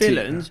heinous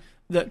villains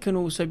that can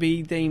also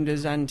be deemed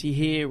as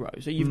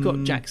anti-heroes. So you've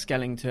got Jack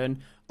Skellington.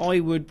 I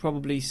would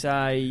probably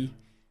say,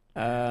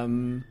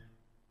 The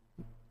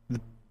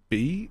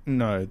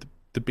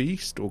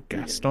Beast or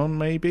Gaston,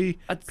 maybe,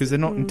 because they're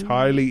not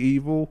entirely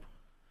evil.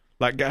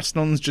 Like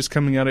Gaston's just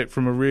coming at it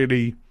from a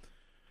really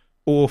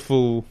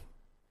awful,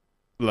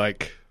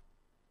 like,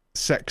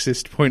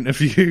 sexist point of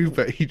view,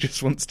 but he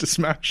just wants to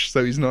smash,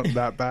 so he's not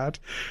that bad.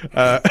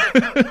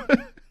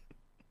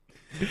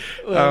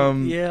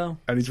 yeah.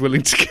 And he's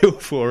willing to kill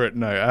for it.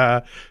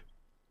 No,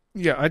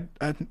 yeah,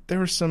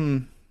 there are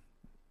some,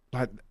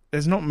 like,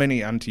 there's not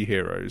many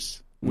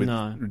anti-heroes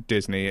with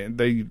Disney.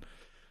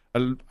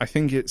 I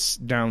think it's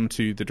down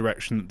to the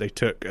direction that they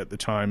took at the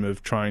time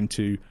of trying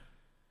to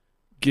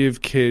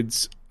give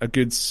kids a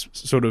good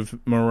sort of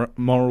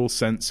moral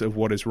sense of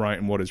what is right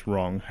and what is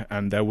wrong,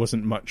 and there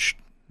wasn't much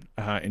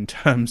in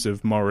terms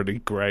of morally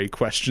grey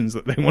questions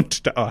that they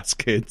wanted to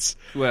ask kids.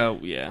 Well,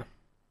 yeah.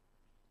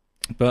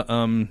 But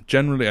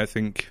generally, I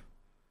think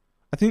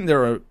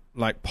there are,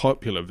 like,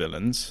 popular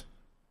villains.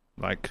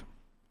 Like,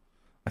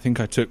 I think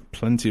I took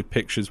plenty of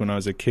pictures when I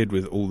was a kid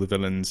with all the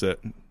villains at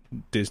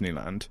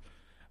Disneyland,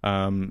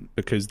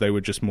 because they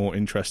were just more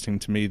interesting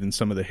to me than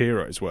some of the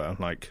heroes were.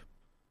 Like,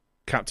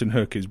 Captain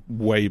Hook is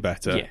way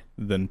better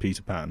than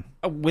Peter Pan.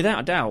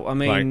 Without a doubt. I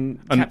mean,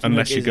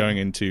 unless you're going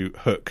into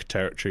Hook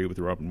territory with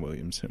Robin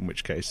Williams, in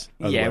which case...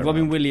 Yeah,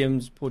 Robin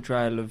Williams'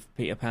 portrayal of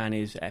Peter Pan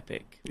is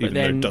epic. Even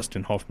though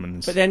Dustin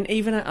Hoffman's... But then,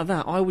 even out of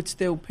that, I would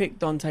still pick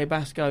Dante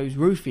Basco's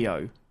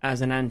Rufio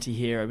as an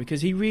anti-hero,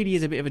 because he really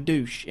is a bit of a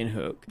douche in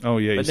Hook. Oh,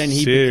 yeah, he's a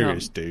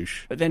serious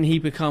douche. But then he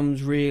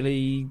becomes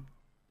really...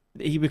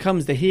 He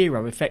becomes the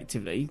hero,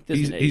 effectively,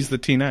 doesn't he? He's the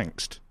teen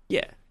angst.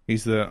 Yeah.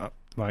 He's the,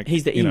 like...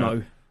 He's the emo.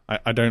 Know,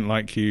 I don't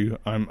like you.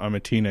 I'm a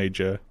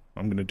teenager.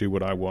 I'm going to do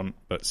what I want,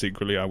 but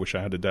secretly I wish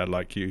I had a dad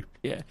like you.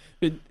 Yeah.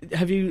 But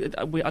have you...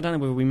 I don't know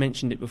whether we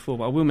mentioned it before,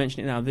 but I will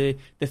mention it now. The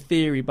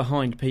theory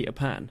behind Peter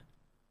Pan.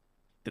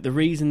 That the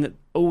reason that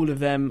all of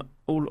them,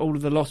 all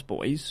of the Lost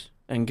Boys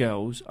and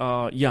girls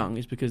are young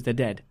is because they're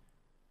dead.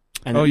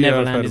 And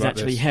Neverland is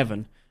actually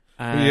heaven.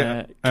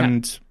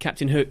 And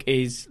Captain Hook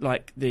is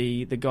like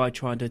the guy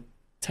trying to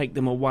take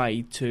them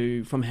away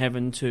from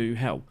heaven to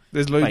hell.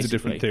 There's loads of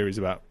different theories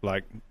about,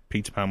 like,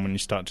 Peter Pan when you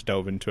start to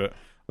delve into it.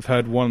 I've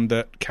heard one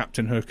that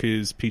Captain Hook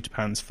is Peter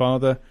Pan's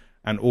father,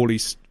 and all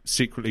he's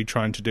secretly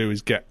trying to do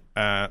is get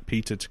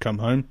Peter to come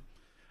home.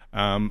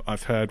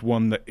 I've heard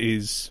one that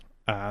is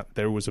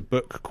there was a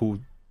book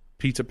called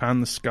Peter Pan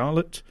the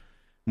Scarlet,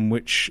 in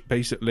which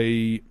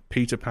basically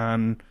Peter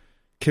Pan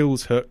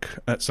kills Hook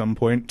at some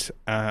point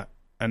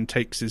and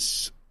takes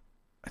his,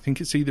 I think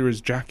it's either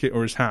his jacket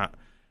or his hat,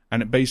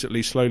 and it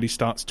basically slowly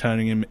starts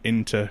turning him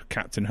into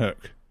Captain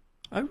Hook.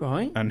 Oh,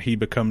 right. And he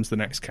becomes the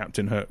next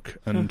Captain Hook.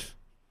 And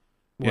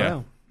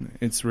wow.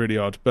 It's really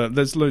odd. But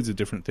there's loads of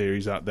different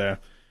theories out there.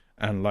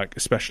 And, like,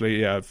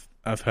 especially, I've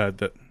heard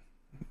that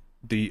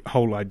the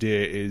whole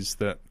idea is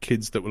that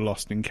kids that were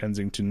lost in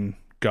Kensington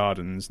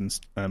Gardens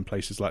and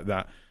places like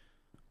that,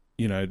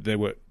 you know, they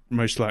were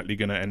most likely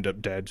going to end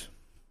up dead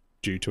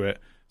due to it,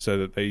 so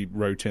that they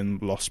wrote in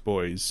Lost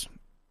Boys.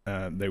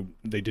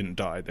 They didn't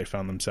die. They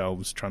found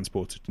themselves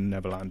transported to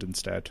Neverland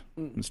instead,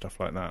 and stuff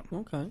like that.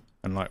 Okay.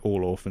 And, like,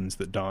 all orphans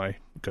that die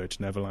go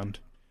to Neverland.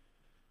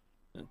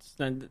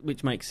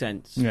 which makes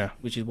sense. Yeah.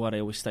 Which is why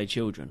they always stay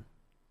children.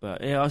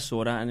 But yeah, I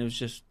saw that and it was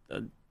just,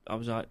 I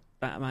was like,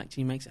 that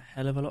actually makes a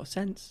hell of a lot of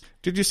sense.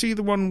 Did you see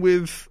the one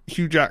with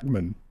Hugh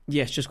Jackman?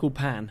 Yeah, it's just called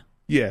Pan.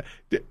 Yeah.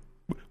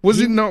 Was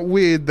it not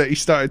weird that he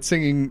started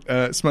singing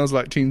Smells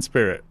Like Teen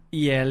Spirit?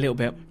 Yeah, a little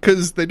bit.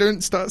 Because they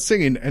don't start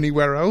singing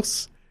anywhere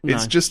else. No.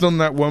 It's just on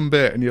that one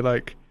bit, and you're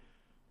like,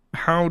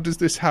 how does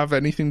this have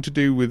anything to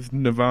do with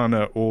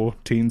Nirvana or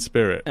Teen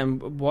Spirit?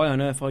 And why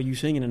on earth are you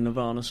singing a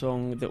Nirvana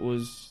song that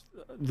was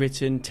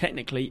written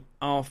technically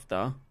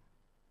after?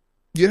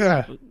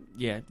 Yeah.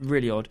 Yeah,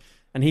 really odd.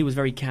 And he was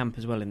very camp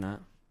as well in that.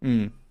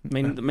 Mm.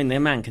 I mean, their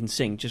man can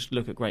sing. Just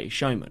look at Greatest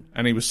Showman.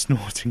 And he was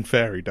snorting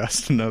fairy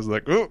dust, and I was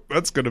like, oh,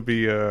 that's going to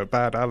be a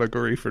bad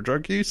allegory for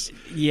drug use.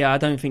 Yeah, I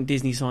don't think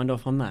Disney signed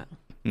off on that.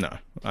 No,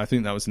 I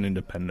think that was an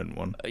independent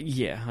one.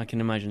 Yeah, I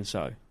can imagine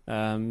so.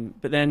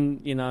 But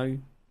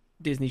then,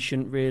 Disney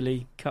shouldn't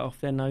really cut off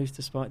their nose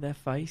to spite their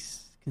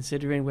face,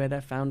 considering where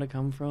their founder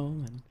come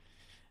from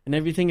and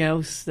everything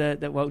else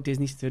that Walt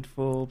Disney stood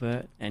for.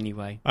 But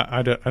anyway,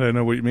 I don't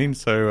know what you mean.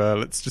 So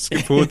let's just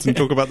skip forwards and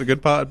talk about the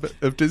good part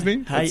of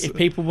Disney. Hey, if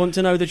people want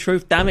to know the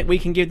truth, damn it, we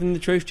can give them the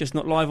truth, just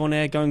not live on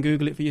air. Go and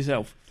Google it for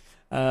yourself.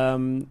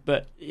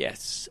 But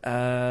yes,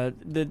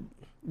 the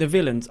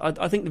villains.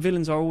 I think the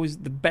villains are always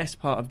the best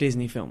part of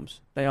Disney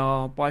films. They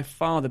are by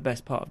far the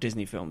best part of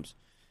Disney films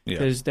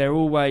because they're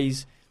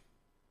always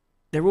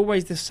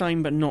the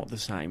same but not the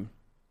same.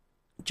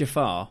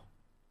 Jafar,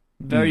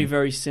 very,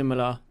 very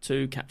similar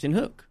to Captain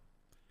Hook.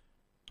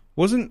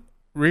 Wasn't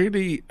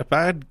really a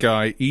bad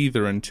guy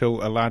either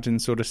until Aladdin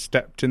sort of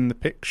stepped in the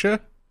picture.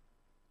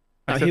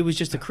 He was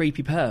just a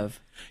creepy perv.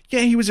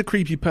 Yeah, he was a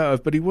creepy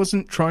perv, but he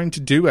wasn't trying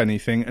to do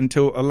anything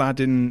until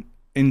Aladdin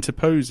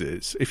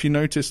interposes. If you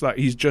notice, like,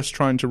 he's just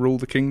trying to rule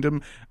the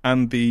kingdom,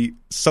 and the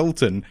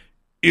Sultan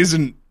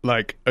isn't,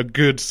 like, a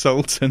good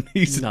Sultan.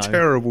 He's a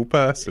terrible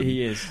person.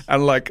 He is.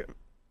 And, like,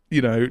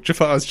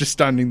 Jafar's just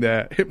standing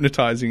there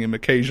hypnotising him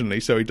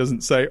occasionally so he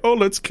doesn't say, oh,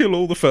 let's kill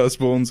all the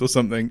firstborns or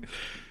something.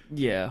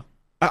 Yeah.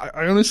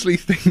 I honestly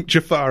think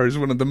Jafar is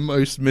one of the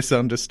most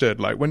misunderstood.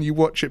 Like, when you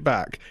watch it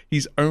back,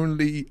 he's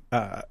only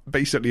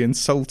basically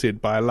insulted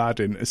by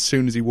Aladdin as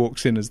soon as he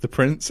walks in as the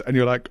prince, and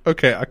you're like,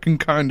 okay, I can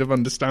kind of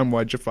understand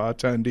why Jafar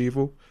turned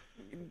evil.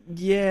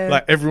 Yeah.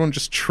 Like, everyone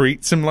just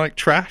treats him like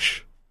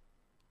trash.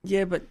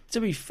 Yeah, but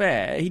to be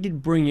fair, he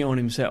did bring it on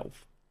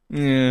himself.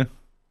 Yeah.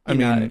 I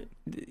mean...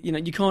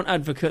 you can't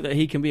advocate that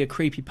he can be a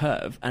creepy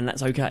perv, and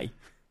that's okay.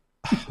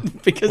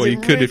 Because well, you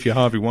could if you're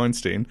Harvey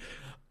Weinstein.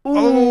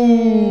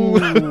 Ooh.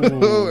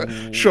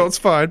 Oh, shots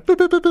fired. Boo,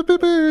 boo, boo, boo, boo,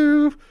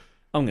 boo.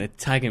 I'm going to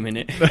tag him in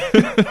it.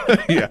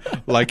 Yeah,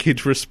 like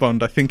he'd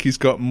respond, I think he's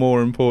got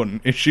more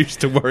important issues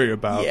to worry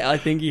about. Yeah, I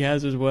think he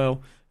has as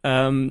well.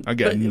 I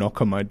get a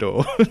knock on my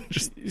door.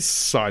 Just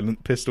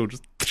silent pistol.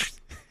 Just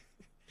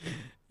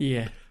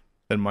yeah.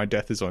 Then my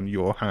death is on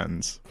your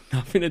hands.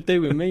 Nothing to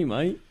do with me,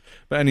 mate.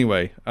 But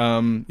anyway,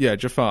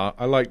 Jafar.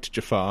 I liked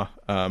Jafar,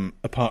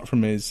 apart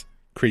from his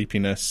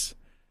creepiness.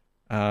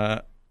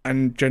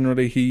 And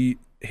generally, he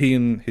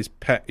and his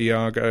pet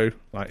Iago.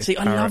 Like, see,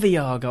 I love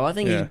Iago. I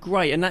think he's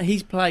great, and that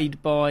he's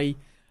played by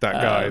that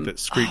guy that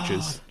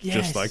screeches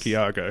just like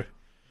Iago.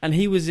 And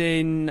he was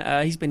in.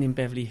 He's been in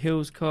Beverly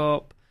Hills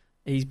Cop.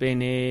 He's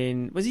been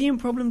in. Was he in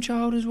Problem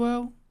Child as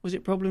well? Was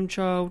it Problem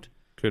Child?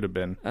 Could have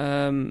been.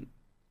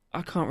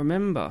 I can't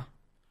remember.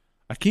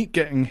 I keep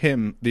getting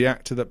him, the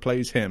actor that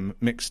plays him,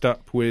 mixed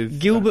up with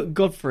Gilbert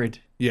Gottfried.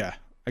 Yeah.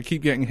 I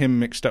keep getting him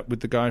mixed up with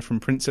the guy from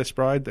Princess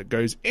Bride that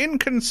goes,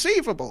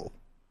 inconceivable!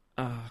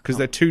 Because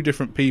they're two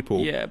different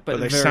people, but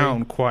they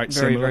sound quite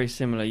similar. Very, very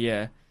similar,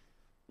 yeah.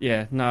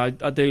 Yeah, no,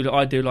 I do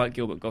like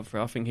Gilbert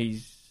Gottfried. I think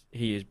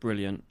he is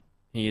brilliant.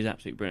 He is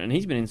absolutely brilliant. And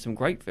he's been in some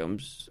great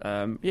films.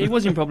 He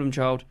was in Problem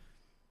Child.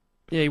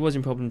 Yeah, he was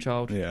in Problem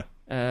Child. Yeah.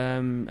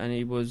 And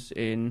he was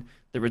in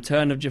The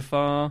Return of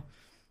Jafar,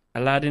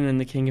 Aladdin and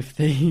the King of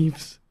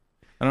Thieves.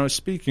 And I was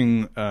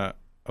speaking a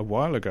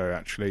while ago,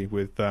 actually,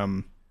 with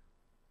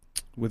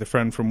a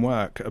friend from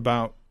work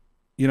about,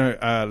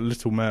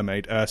 Little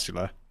Mermaid,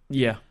 Ursula.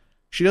 Yeah.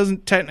 She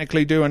doesn't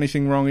technically do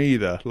anything wrong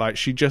either. Like,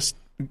 she just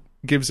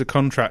gives a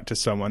contract to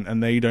someone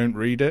and they don't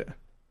read it.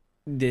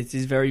 This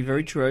is very,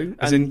 very true.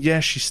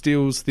 She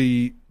steals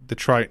the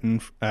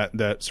trident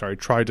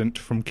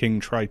from King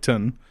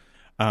Triton,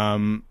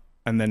 and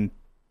then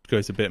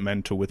goes a bit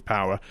mental with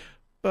power.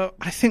 But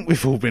I think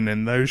we've all been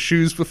in those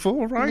shoes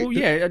before, right? Well,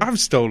 yeah. I've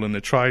stolen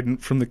a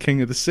trident from the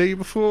King of the Sea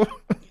before.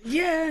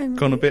 Yeah.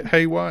 Gone a bit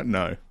haywire?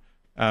 No.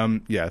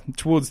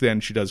 Towards the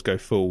end she does go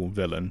full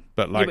villain.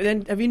 But but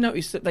then have you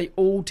noticed that they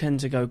all tend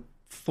to go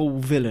full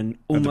villain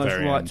almost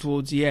right end.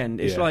 Towards the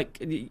end? It's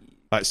like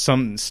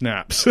something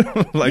snaps.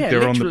 Like they're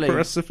literally on the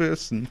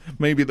precipice and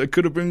maybe they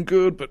could have been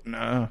good, but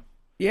nah.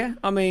 Yeah,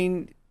 I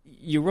mean,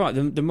 you're right.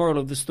 The moral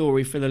of the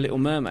story for The Little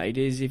Mermaid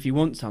is if you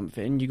want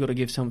something, you've got to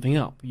give something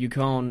up. You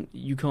can't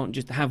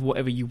just have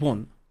whatever you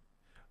want.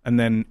 And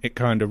then it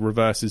kind of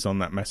reverses on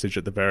that message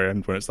at the very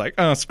end when it's like,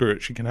 screw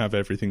it, she can have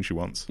everything she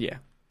wants. Yeah.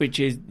 which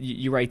is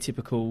your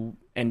atypical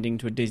ending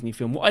to a Disney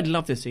film. What I'd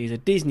love to see is a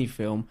Disney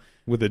film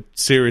with a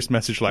serious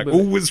message like,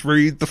 always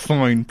read the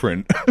fine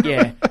print.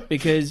 Yeah,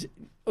 because...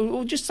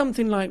 Or just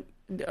something like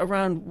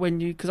around when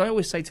you... Because I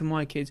always say to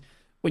my kids,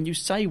 when you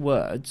say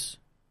words,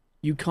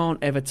 you can't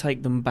ever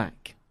take them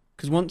back.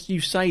 Because once you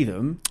say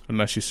them...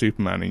 Unless you're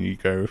Superman and you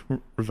go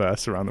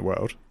reverse around the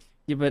world.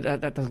 Yeah, but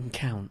that doesn't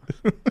count.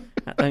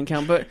 That doesn't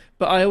count. But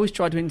I always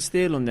try to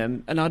instill on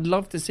them, and I'd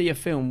love to see a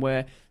film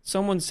where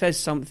someone says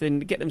something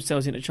to get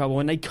themselves into trouble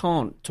and they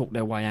can't talk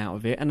their way out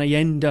of it, and they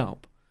end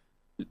up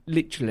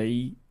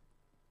literally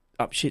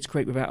up shit's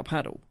creek without a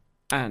paddle,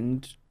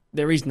 and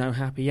there is no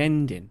happy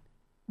ending.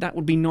 That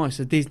would be nice,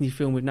 a Disney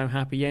film with no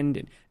happy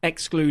ending,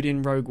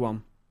 excluding Rogue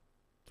One.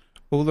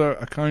 Although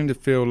I kind of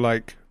feel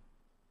like...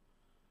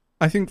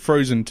 I think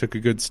Frozen took a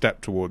good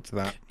step towards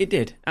that. It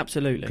did,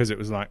 absolutely. Because it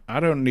was like, I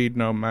don't need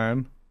no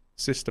man,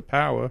 sister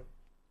power.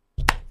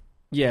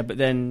 Yeah, but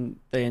then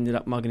they ended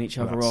up mugging each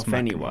other off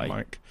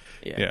anyway.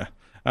 Yeah.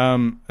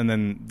 And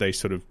then they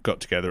sort of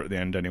got together at the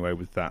end anyway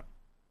with that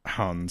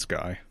Hans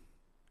guy,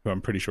 who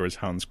I'm pretty sure is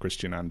Hans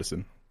Christian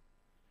Andersen.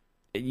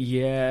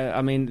 Yeah,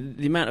 I mean,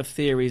 the amount of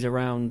theories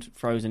around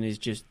Frozen is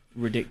just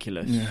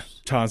ridiculous. Yeah.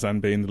 Tarzan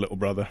being the little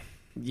brother.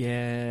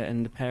 Yeah,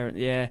 and the parent.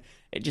 Yeah,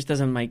 it just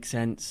doesn't make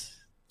sense.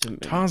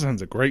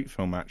 Tarzan's a great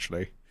film,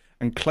 actually.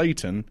 And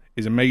Clayton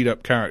is a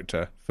made-up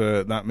character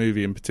for that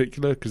movie in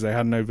particular because they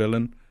had no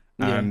villain.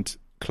 Yeah. And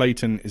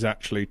Clayton is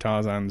actually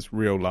Tarzan's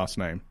real last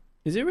name.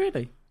 Is it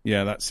really?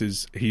 Yeah, that's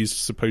his. He's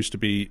supposed to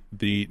be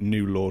the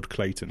new Lord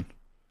Clayton.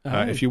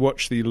 Oh. If you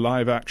watch the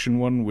live-action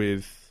one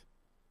with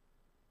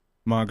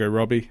Margot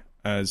Robbie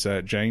as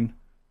Jane,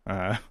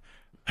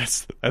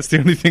 that's the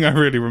only thing I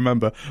really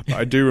remember. But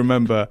I do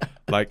remember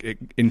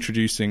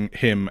introducing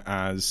him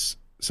as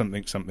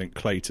something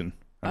Clayton.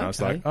 And I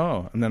was like,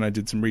 oh. And then I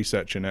did some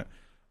research in it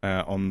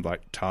on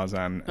like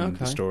Tarzan and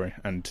the story.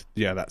 And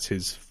yeah, that's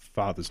his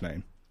father's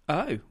name.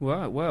 Oh,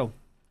 right. Well,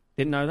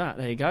 didn't know that.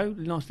 There you go.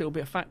 Nice little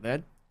bit of fact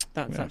there.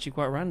 That's actually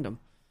quite random.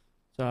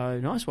 So,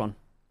 nice one.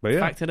 But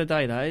yeah. Fact of the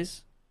day, that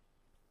is.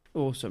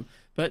 Awesome.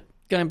 But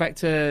going back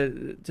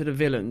to the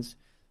villains.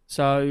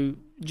 So,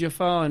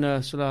 Jafar and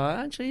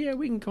Ursula, actually, yeah,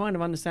 we can kind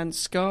of understand.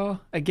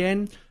 Scar,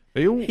 again.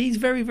 He's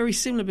very, very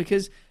similar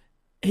because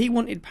he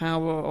wanted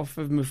power off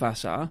of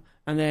Mufasa,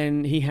 and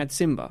then he had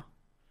Simba.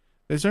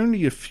 There's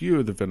only a few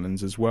of the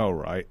villains as well,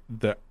 right,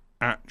 that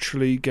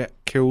actually get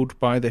killed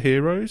by the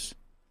heroes.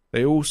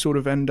 They all sort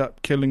of end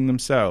up killing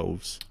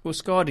themselves. Well,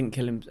 Scar didn't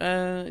kill him.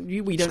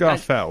 Scar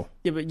fell.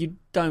 Yeah, but you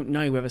don't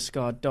know whether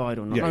Scar died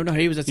or not. Yeah, no,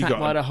 he was attacked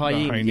by the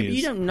hyena. Yeah, but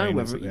you don't know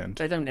whether...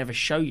 They don't ever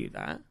show you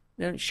that.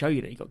 They don't show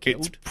you that he got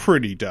killed. It's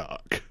pretty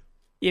dark.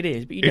 It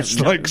is, but you don't know. It's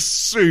like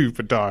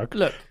super dark.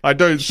 Look, I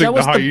don't think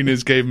the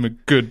hyenas gave him a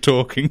good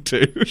talking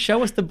to.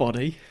 Show us the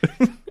body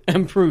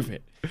and prove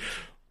it.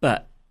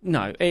 But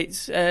no,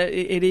 it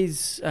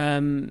is.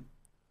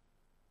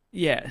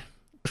 Yeah,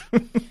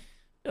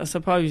 I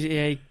suppose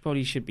he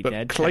probably should be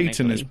dead.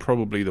 Clayton is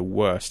probably the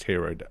worst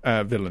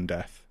villain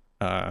death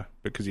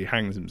because he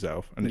hangs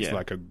himself, and it's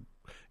like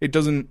it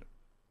doesn't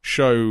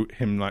show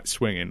him like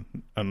swinging,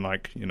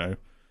 unlike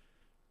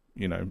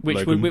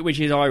which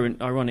is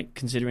ironic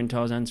considering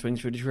Tarzan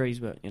swings through the trees,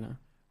 but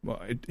well,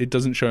 it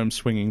doesn't show him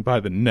swinging by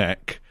the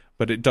neck,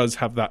 but it does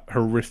have that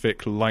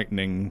horrific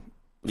lightning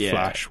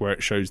flash where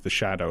it shows the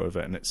shadow of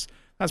it, and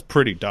that's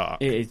pretty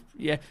dark. It is,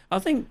 yeah. I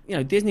think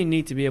Disney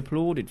need to be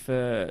applauded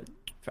for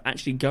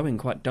actually going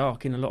quite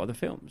dark in a lot of the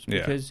films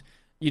because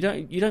you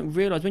don't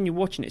realise when you're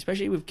watching it,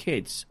 especially with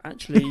kids.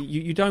 Actually,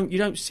 you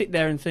don't sit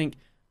there and think,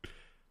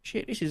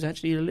 shit, this is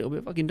actually a little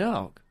bit fucking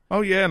dark. Oh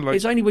yeah,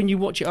 it's only when you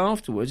watch it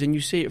afterwards and you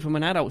see it from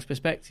an adult's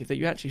perspective that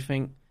you actually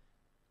think,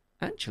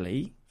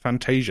 actually,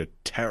 Fantasia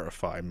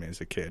terrified me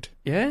as a kid.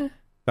 Yeah,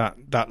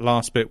 that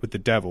last bit with the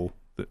devil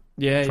from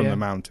the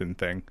mountain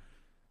thing,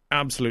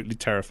 absolutely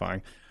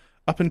terrifying.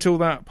 Up until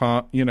that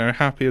part,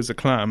 happy as a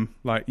clam.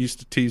 Like, used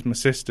to tease my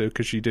sister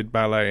because she did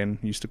ballet and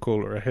used to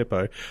call her a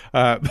hippo.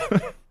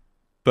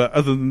 But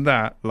other than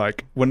that,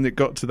 like, when it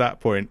got to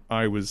that point,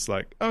 I was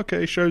like,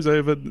 okay, show's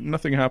over,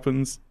 nothing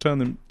happens, turn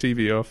the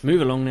TV off.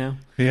 Move along now.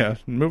 Yeah,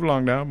 move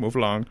along now, move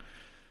along.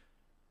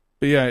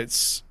 But yeah,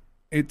 it's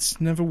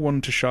never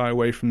one to shy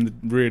away from the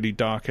really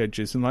dark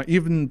edges. And like,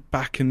 even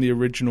back in the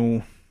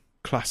original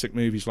classic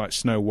movies like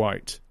Snow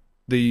White,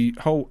 the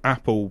whole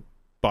apple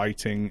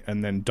biting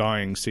and then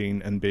dying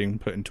scene and being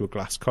put into a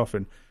glass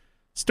coffin,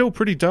 still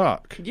pretty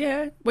dark.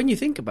 Yeah, when you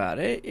think about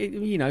it,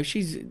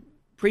 she's...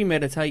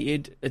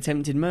 premeditated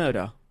attempted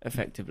murder,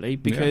 effectively,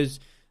 because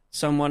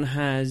someone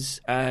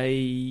has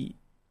a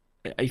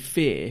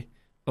fear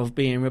of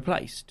being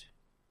replaced.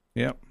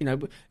 Yeah.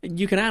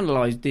 You can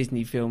analyse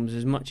Disney films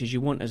as much as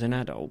you want as an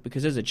adult,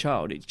 because as a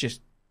child it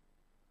just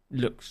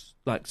looks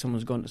like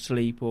someone's gone to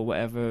sleep or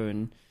whatever,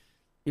 and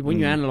when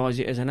you analyse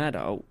it as an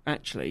adult,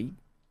 actually,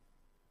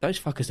 those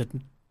fuckers are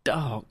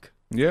dark.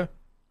 Yeah.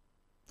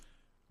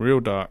 Real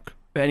dark.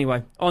 But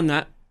anyway, on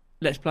that,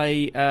 let's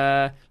play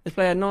a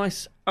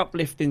nice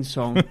uplifting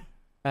song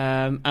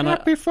And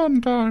Happy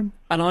fun time.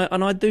 And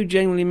I do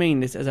genuinely mean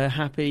this as a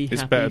happy.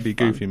 It's happy better be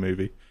fun. Goofy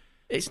movie.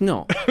 It's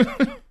not.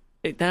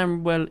 It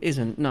damn well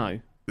isn't. No,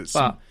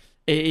 but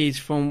it is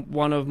from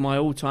one of my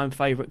all-time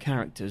favourite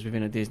characters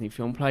within a Disney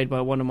film, played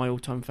by one of my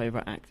all-time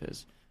favourite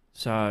actors.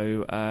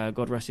 So,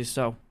 God rest his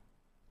soul.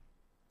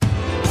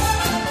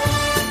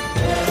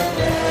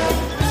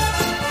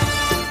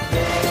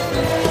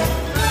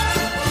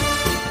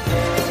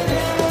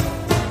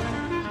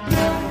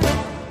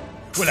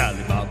 Well,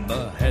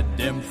 Alibaba had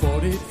them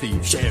 40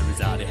 thieves.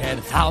 Scheherazade had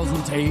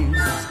 1,000 tales.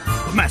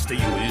 But master, you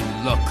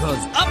in luck,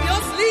 'cause up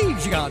your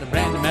sleeves you got a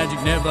brand of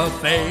magic never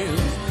fails.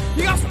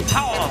 You got some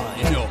power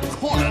in your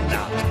corner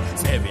now.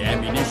 Some heavy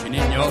ammunition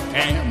in your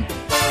can.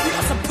 You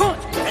got some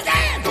punch,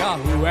 pizzazz, got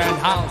who and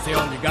how. Say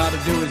all you gotta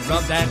do is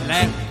rub that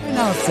lamp. And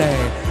I'll say,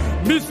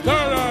 Mr.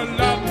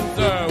 Aladdin,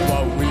 sir,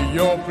 what will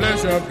your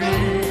pleasure be?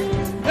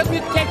 Let me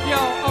take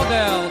your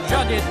order,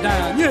 jot it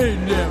down. You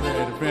ain't never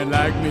had a friend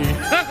like me.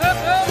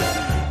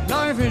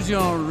 Life is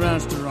your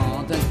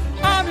restaurant, and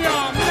I'm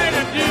your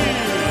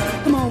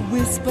melody. Come on,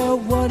 whisper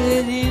what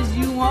it is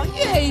you want.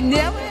 You ain't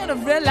never had a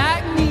friend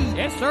like me.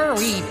 Yes, sir,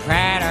 we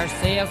pride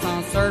ourselves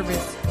on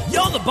service.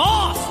 You're the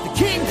boss, the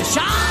king, the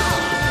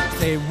shah.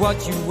 Say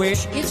what you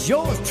wish, it's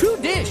yours, true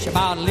dish.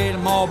 About a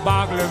little more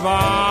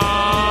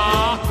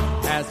baklava.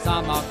 Have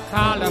some of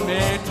column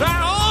A,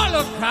 try all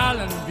of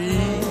column B.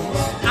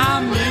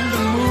 I'm in the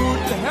mood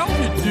to help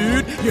you,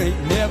 dude. You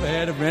ain't never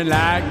had a friend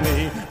like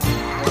me.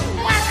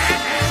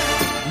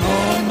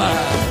 Oh my.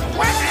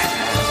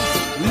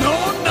 No,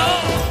 no.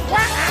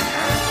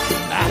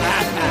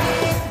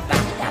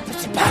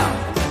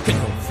 Can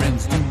your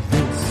friends do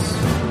this?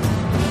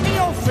 Can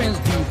your friends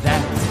do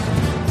that?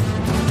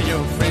 Can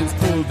your friends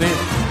pull this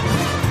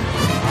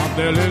off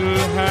their little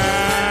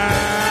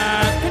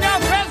hat? Can your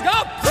friends go,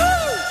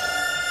 woo?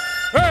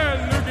 Well,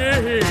 looky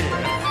here.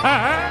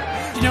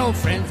 Can your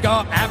friends go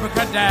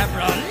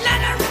abracadabra,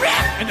 let it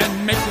rip, and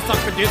then make the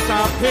sucker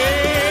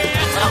disappear?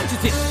 Don't you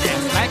sit there,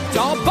 smack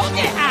jaw,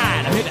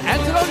 buggy-eyed. I'm here to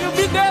answer all your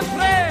big damn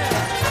prayers.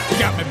 You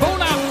got me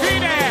bona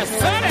fide,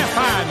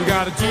 certified. You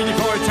got a genie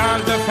for a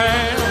child to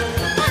fail.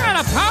 I got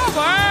a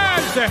power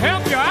urge to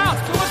help you out.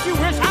 So what you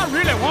wish, I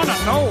really want to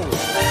know.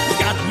 You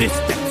got a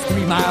list that's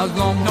 3 miles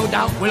long, no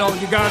doubt. Well, all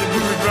you got to do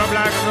is rub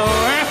like so.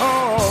 Hey-ho,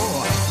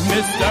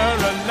 Mr.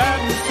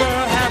 Aladdin, sir,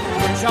 have a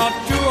wish or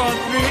 2 or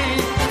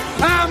 3.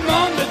 I'm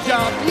on the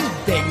job, you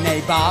big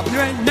nabob. You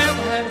ain't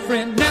never had a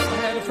friend, never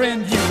had a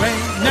friend. You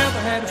ain't never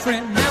had a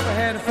friend, never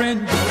had a friend.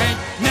 You ain't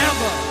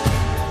never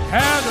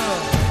had a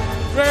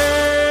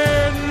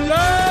friend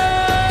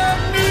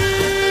like me.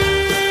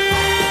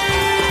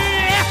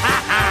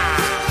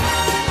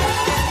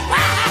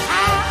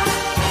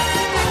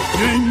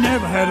 You ain't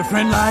never had a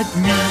friend like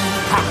me.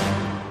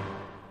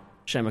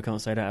 Shame I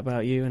can't say that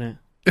about you, innit?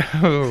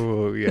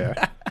 Oh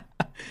yeah.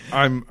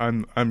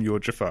 I'm your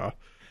Jafar.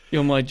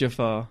 You're my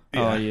Jafar,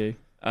 Yeah. are you?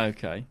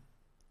 Okay,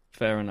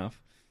 fair enough.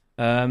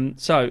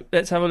 So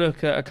let's have a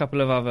look at a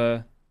couple of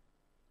other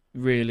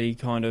really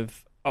kind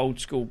of old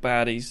school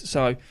baddies.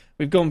 So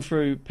we've gone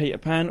through Peter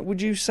Pan.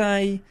 Would you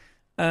say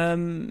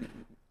Queen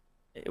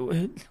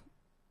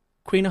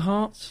of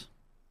Hearts?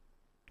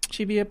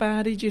 She be a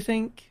baddie, do you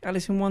think?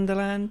 Alice in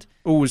Wonderland?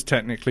 Always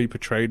technically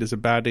portrayed as a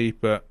baddie,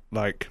 but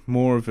like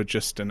more of a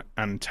just an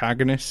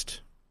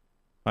antagonist.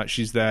 Like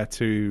she's there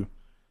to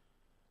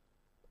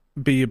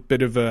be a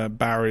bit of a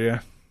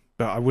barrier,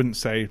 but I wouldn't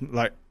say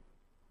like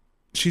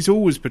she's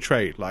always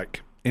portrayed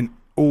like in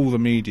all the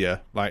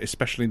media, like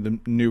especially the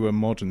newer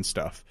modern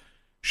stuff.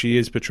 She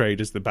is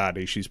portrayed as the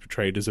baddie. She's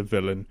portrayed as a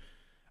villain.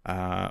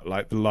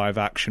 Like the live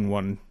action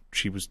one,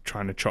 she was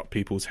trying to chop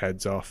people's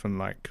heads off, and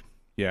like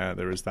yeah,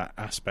 there is that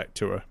aspect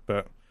to her.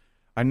 But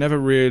I never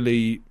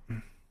really.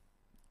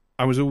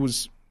 I was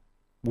always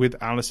with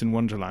Alice in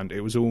Wonderland.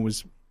 It was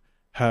always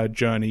her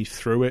journey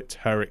through it,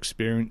 her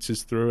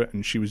experiences through it,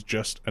 and she was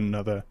just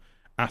another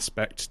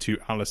aspect to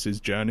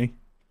Alice's journey.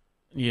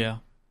 Yeah.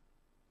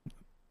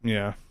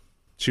 Yeah.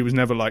 She was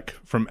never like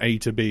from A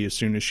to B as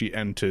soon as she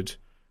entered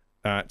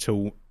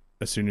till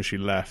as soon as she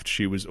left.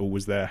 She was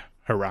always there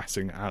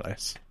harassing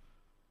Alice.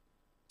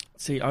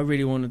 See, I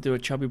really want to do a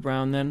Chubby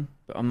Brown then,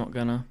 but I'm not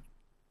gonna.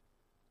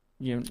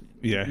 Who know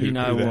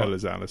the what? hell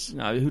is Alice?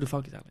 No, who the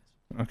fuck is Alice?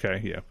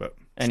 Okay, yeah, but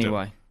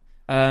Anyway,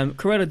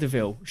 Cruella de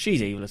Vil,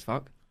 she's evil as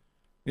fuck.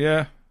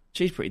 yeah.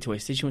 She's pretty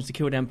twisted. She wants to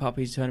kill them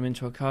puppies, turn them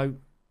into a coat.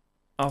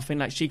 I think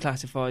like she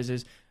classifies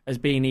as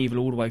being evil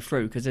all the way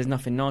through because there's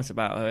nothing nice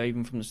about her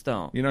even from the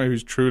start. You know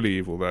who's truly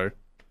evil though?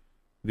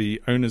 The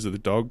owners of the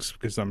dogs,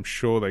 because I'm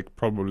sure they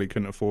probably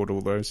couldn't afford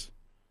all those.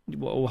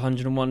 What, all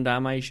 101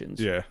 Dalmatians?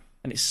 Yeah.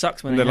 And it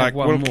sucks when And they they're have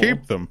like, one we'll more.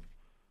 keep them.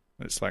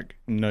 It's like,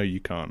 no, you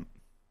can't.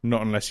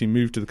 Not unless you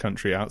move to the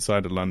country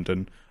outside of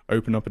London,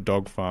 open up a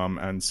dog farm,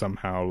 and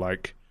somehow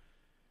like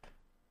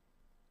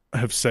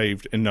have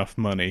saved enough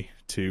money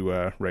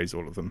to raise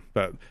all of them.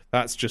 But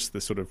that's just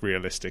the sort of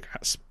realistic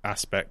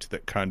aspect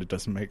that kind of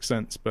doesn't make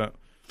sense. But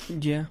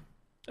Yeah.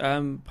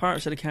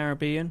 Pirates of the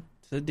Caribbean,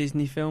 it's a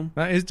Disney film.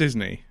 that is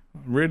Disney.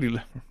 Really,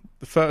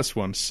 the first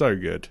one's so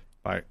good.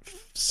 Like,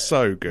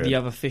 so good. The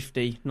other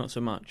 50, not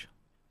so much.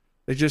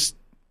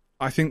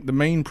 I think the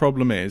main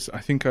problem is, I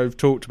think I've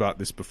talked about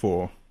this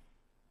before,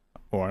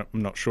 or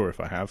I'm not sure if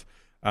I have,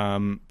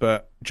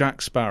 but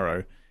Jack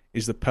Sparrow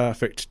is the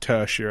perfect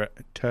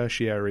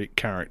tertiary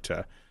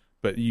character,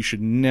 but you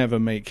should never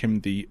make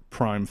him the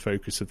prime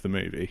focus of the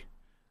movie.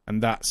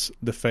 And that's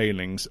the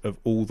failings of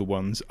all the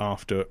ones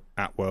after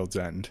At World's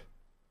End.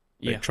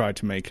 They tried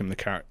to make him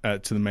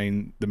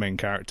the main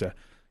character.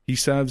 He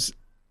serves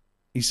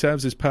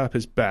his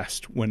purpose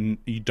best when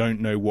you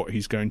don't know what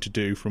he's going to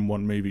do from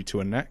one movie to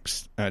the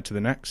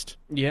next.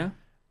 Yeah.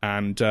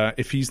 And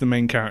if he's the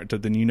main character,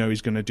 then you know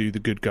he's going to do the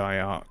good guy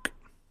arc.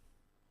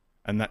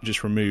 And that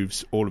just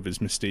removes all of his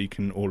mystique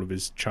and all of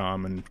his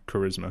charm and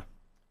charisma.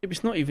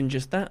 It's not even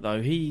just that,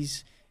 though. He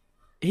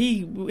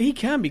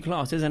can be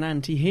classed as an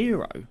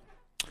anti-hero.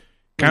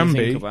 Can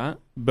be,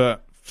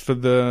 but for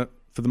the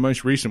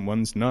most recent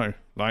ones, no.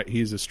 Like,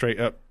 he's a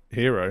straight-up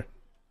hero.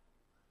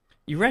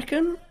 You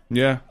reckon?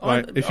 Yeah.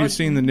 Like, if you've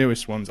seen the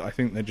newest ones, I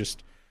think they're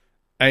just...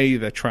 A,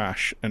 they're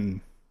trash, and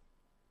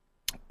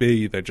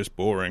B, they're just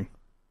boring.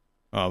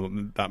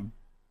 That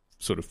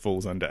sort of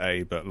falls under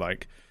A, but,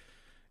 like...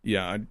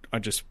 Yeah,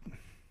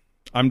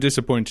 I'm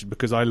disappointed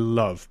because I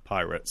love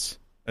pirates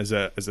as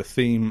a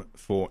theme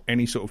for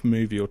any sort of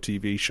movie or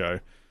TV show.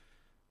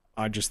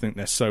 I just think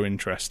they're so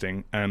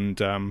interesting, and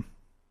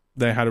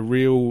they had a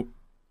real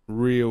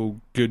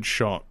good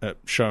shot at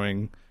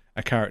showing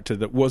a character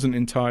that wasn't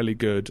entirely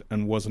good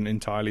and wasn't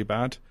entirely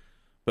bad,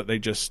 but they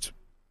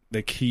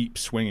keep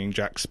swinging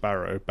Jack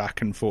Sparrow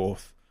back and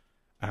forth,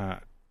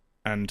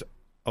 and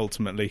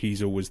ultimately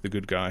he's always the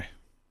good guy.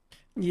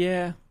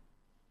 Yeah.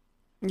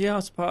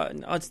 Yeah,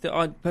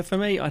 but for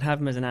me, I'd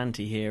have him as an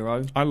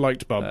anti-hero. I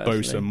liked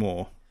Barbossa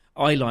more.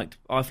 I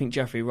think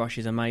Jeffrey Rush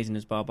is amazing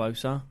as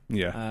Barbossa.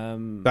 Yeah,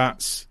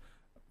 that's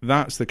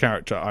the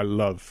character I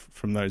love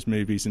from those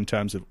movies in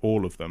terms of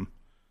all of them,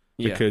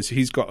 because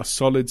he's got a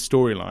solid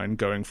storyline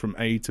going from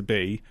A to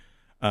B,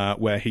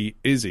 where he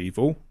is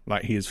evil,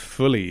 like he is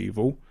fully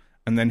evil,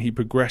 and then he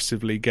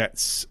progressively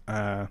gets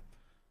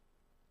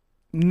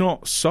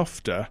not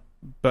softer,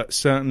 but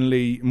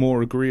certainly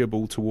more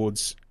agreeable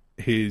towards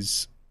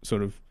his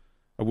sort of,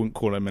 I wouldn't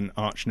call him an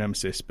arch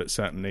nemesis, but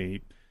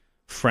certainly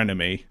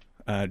frenemy,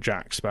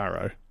 Jack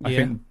Sparrow. Yeah. I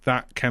think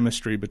that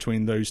chemistry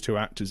between those two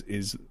actors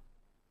is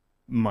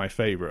my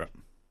favourite.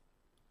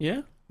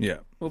 Yeah? Yeah.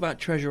 What about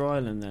Treasure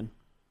Island then?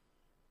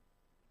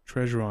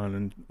 Treasure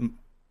Island...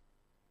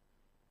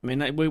 I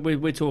mean,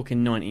 we're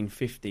talking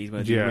 1950s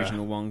where the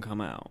original one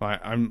come out.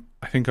 I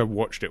think I've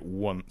watched it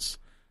once.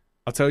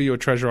 I'll tell you a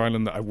Treasure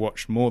Island that I've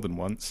watched more than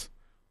once.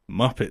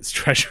 Muppets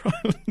Treasure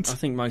Island. I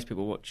think most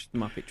people watch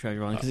Muppet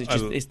Treasure Island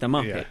because it's the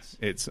Muppets.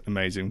 Yeah, it's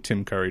amazing.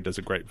 Tim Curry does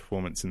a great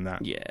performance in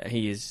that. Yeah,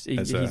 he is.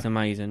 He's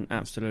amazing.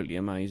 Absolutely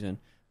amazing.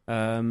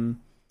 I'm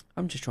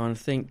just trying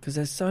to think because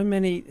there's so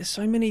many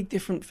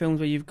different films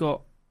where you've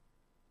got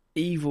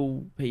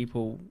evil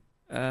people.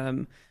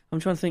 I'm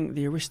trying to think.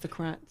 The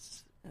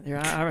Aristocrats. There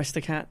are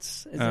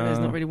Aristocats. There's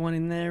not really one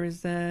in there,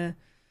 is there?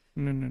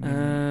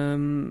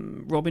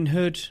 No. Robin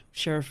Hood,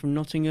 Sheriff from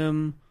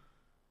Nottingham.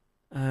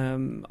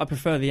 I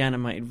prefer the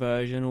animated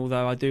version,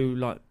 although I do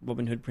like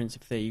Robin Hood, Prince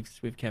of Thieves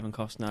with Kevin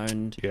Costner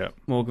and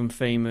Morgan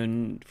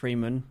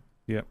Freeman.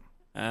 Yeah.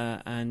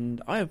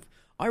 And I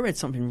read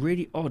something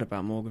really odd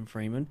about Morgan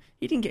Freeman.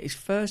 He didn't get his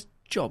first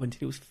job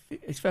until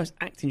his first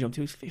acting job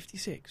until he was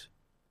 56.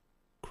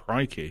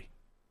 Crikey.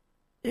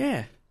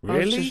 Yeah.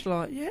 Really? I was just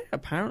like, yeah,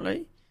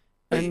 apparently.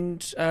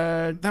 And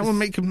that would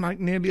make him like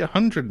nearly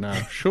 100 now,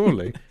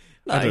 surely.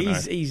 No,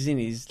 he's in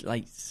his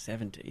late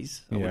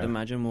 70s, I would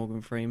imagine,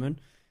 Morgan Freeman.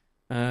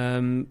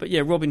 But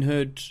yeah, Robin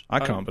Hood. I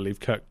can't believe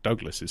Kirk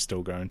Douglas is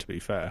still going, to be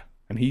fair.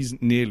 And he's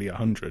nearly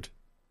 100.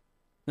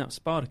 No,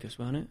 Spartacus,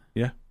 wasn't it?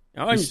 Yeah.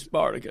 I'm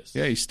Spartacus.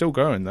 Yeah, he's still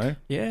going, though.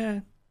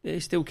 Yeah,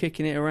 he's still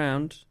kicking it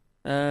around.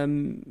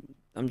 I'm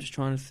just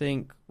trying to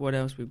think what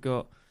else we've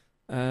got.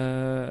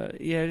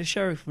 The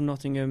Sheriff of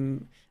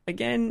Nottingham.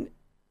 Again,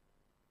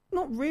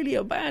 not really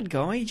a bad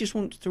guy. He just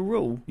wants to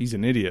rule. He's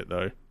an idiot,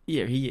 though.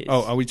 Yeah, he is.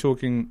 Oh, are we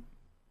talking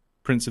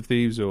Prince of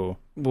Thieves or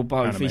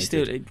both?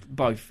 Animated?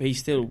 He's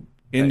still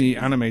in the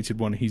animated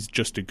one. He's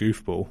just a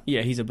goofball.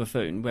 Yeah, he's a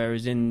buffoon.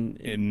 Whereas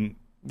in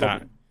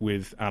that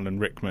with Alan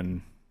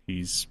Rickman,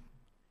 he's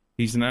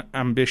an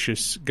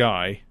ambitious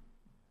guy.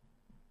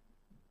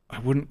 I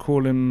wouldn't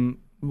call him.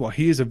 Well,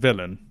 he is a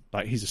villain.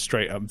 Like, he's a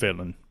straight up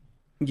villain.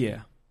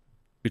 Yeah.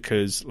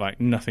 Because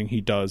like nothing he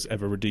does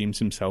ever redeems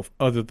himself,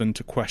 other than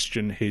to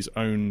question his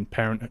own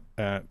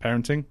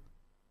parenting,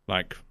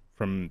 like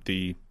from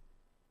the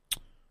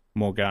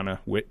Morgana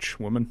witch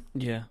woman.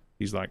 Yeah,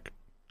 he's like,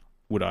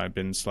 would I have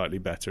been slightly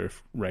better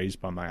if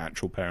raised by my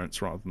actual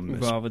parents rather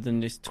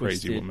than this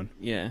crazy twisted woman?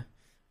 Yeah,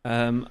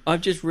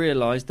 I've just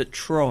realised that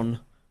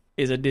Tron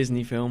is a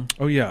Disney film.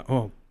 Oh yeah,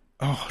 oh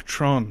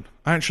Tron.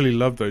 I actually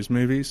love those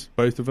movies,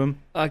 both of them.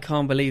 I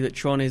can't believe that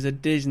Tron is a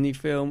Disney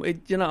film.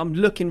 I'm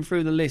looking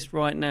through the list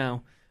right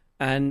now,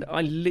 and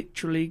I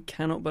literally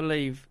cannot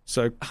believe.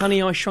 So,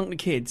 Honey, I Shrunk the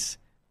Kids.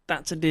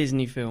 That's a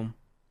Disney film.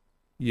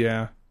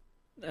 Yeah.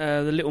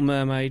 The Little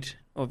Mermaid,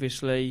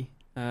 obviously,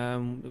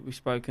 that we've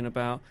spoken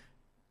about.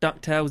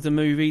 DuckTales, the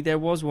movie, there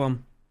was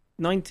one.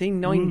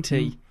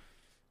 1990.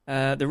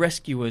 The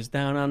Rescuers,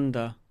 Down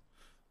Under.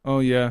 Oh,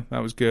 yeah, that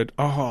was good.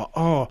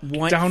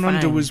 White Down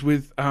Under Fang. was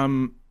with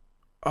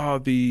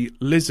the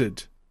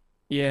lizard.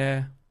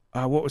 Yeah.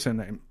 What was her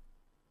name?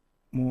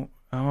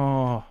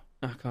 I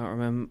can't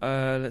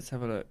remember. Let's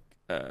have a look.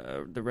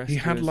 The Rescuers. He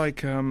had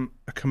like a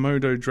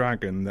Komodo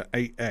dragon that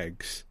ate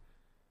eggs,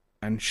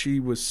 and she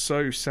was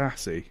so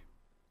sassy.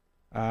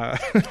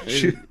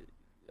 It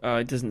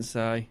doesn't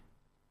say.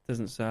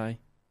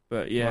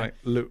 But yeah. Like,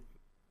 look,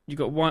 You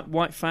got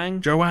White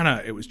Fang?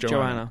 Joanna. It was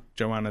Joanna.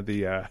 Joanna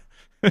the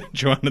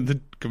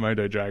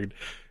Komodo dragon.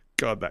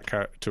 God, that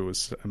character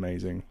was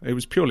amazing. It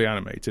was purely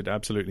animated,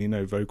 absolutely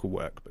no vocal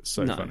work, but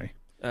so funny.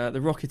 The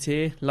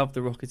Rocketeer, love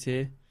the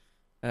Rocketeer.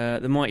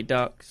 The Mighty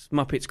Ducks,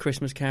 Muppets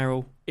Christmas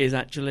Carol is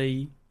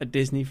actually a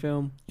Disney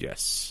film.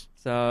 Yes.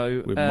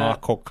 So With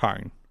Mark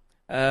O'Kane.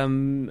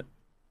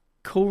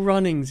 Cool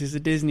Runnings is a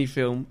Disney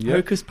film. Yep.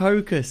 Hocus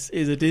Pocus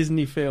is a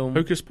Disney film.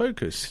 Hocus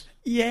Pocus?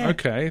 Yeah.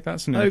 Okay,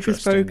 that's an Hocus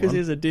interesting Pocus one.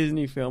 is a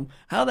Disney film.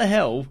 How the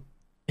hell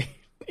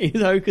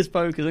is Hocus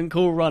Pocus and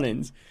Cool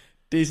Runnings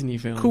Disney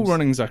films? Cool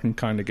Runnings I can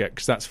kind of get,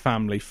 because that's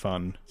family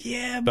fun.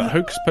 Yeah, But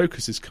Hocus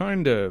Pocus is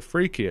kind of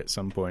freaky at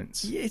some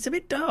points. yeah, it's a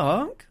bit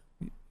dark.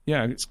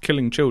 Yeah, it's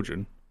killing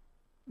children.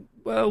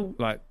 Well,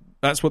 Like,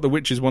 that's what the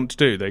witches want to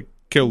do. They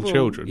kill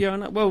children. Yeah, I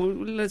know. Well,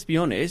 let's be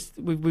honest.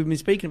 We've been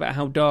speaking about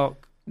how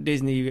dark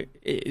Disney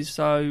is,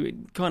 so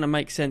it kind of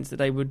makes sense that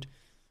they would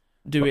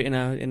do it in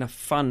a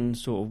fun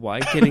sort of way,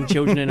 killing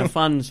children in a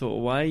fun sort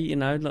of way. You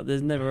know, like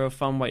there's never a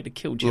fun way to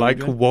kill children.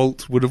 Like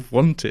Walt would have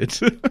wanted.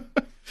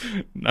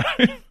 No.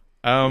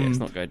 Let's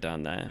not go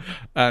down there.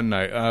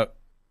 No.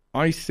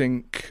 I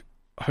think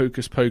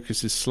Hocus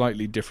Pocus is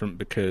slightly different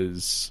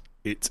because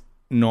it's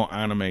not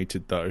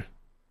animated, though.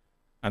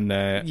 And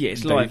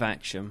it's live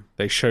action.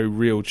 They show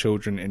real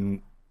children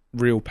in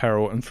real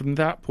peril. And from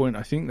that point,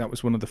 I think that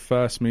was one of the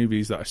first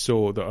movies that I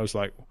saw that I was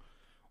like,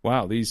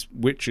 wow, these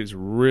witches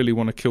really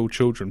want to kill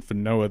children for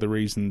no other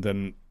reason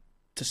than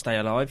To stay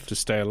alive. to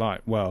stay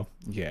alive. Well,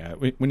 yeah,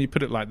 when you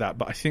put it like that,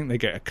 but I think they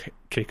get a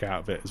kick out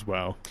of it as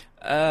well.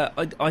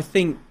 I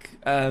think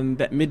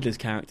Bette Midler's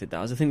character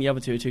does. I think the other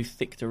two are too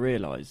thick to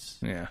realise.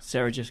 Yeah.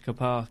 Sarah Jessica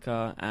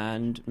Parker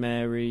and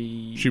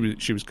Mary. She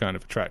was kind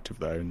of attractive,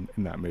 though, in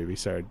that movie,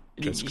 Sarah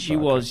Jessica She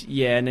Parker. was,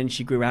 yeah, and then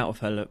she grew out of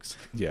her looks.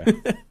 Yeah.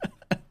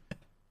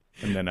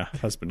 And then her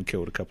husband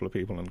killed a couple of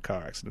people in a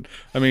car accident.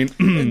 I mean...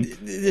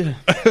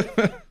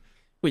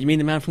 What, you mean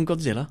the man from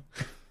Godzilla?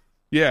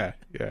 yeah.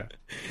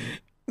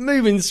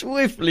 Moving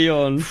swiftly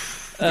on.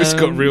 This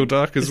got real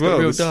dark as well.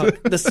 Real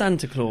dark. The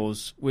Santa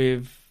Claus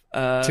with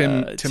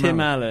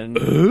Tim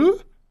Allen.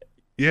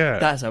 Yeah.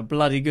 That's a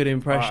bloody good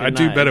impression. I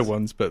do that better is.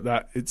 ones,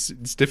 but it's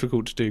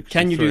difficult to do.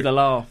 Can you do the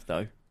laugh,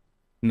 though?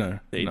 No,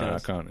 that he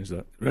does? I can't. Is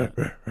that?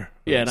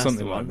 Yeah, that's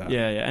something the one. like that.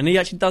 Yeah. And he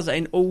actually does it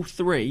in all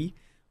three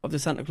of the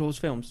Santa Claus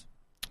films.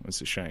 It's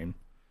a shame.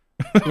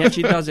 He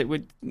actually does it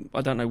with,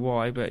 I don't know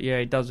why, but yeah,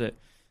 he does it.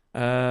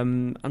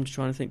 I'm just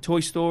trying to think.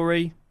 Toy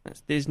Story,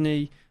 that's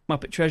Disney.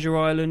 Muppet Treasure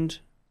Island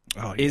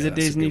is a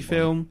Disney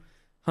film.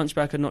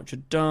 Hunchback of Notre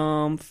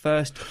Dame,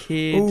 First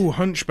Kid. Oh,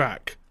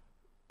 Hunchback.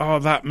 Oh,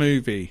 that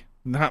movie.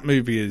 That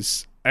movie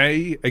is,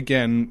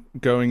 again,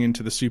 going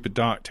into the super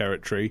dark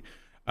territory,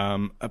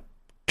 a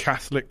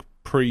Catholic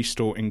priest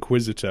or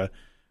inquisitor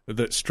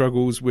that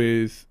struggles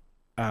with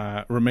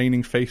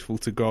remaining faithful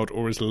to God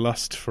or his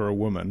lust for a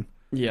woman.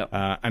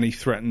 Yeah. And he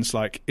threatens,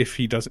 like, if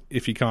he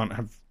can't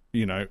have,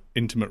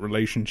 intimate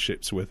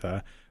relationships with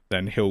her,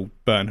 then he'll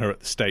burn her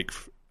at the stake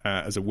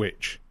as a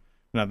witch.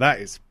 Now, that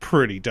is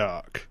pretty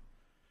dark.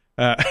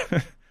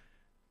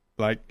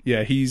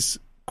 He's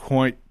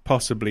quite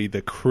possibly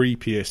the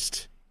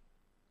creepiest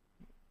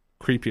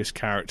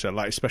character,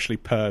 like, especially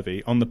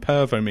pervy. On the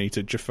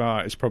pervometer,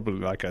 Jafar is probably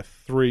like a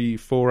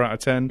 3-4 out of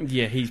 10.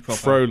 Yeah, he's proper.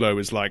 Frollo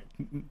is like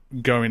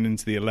going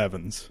into the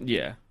 11s.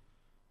 Yeah.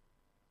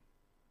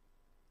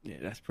 Yeah,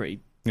 that's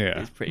pretty.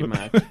 Yeah, it's pretty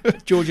mad.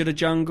 George of the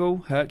Jungle,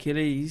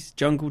 Hercules,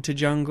 Jungle to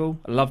Jungle.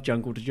 I love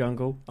Jungle to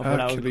Jungle. I thought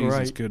that was Hercules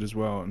great. is good as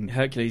well. And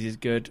Hercules is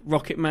good.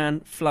 Rocket Man,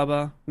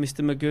 Flubber,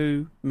 Mr.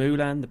 Magoo,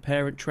 Mulan, The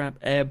Parent Trap,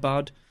 Air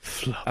Bud,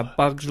 A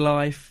Bug's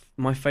Life,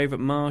 My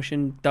Favourite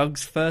Martian,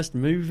 Doug's first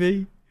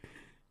movie.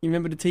 You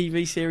remember the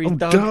TV series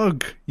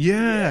Doug?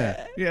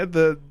 Yeah.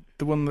 The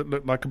one that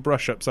looked like a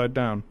brush upside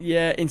down.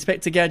 Yeah,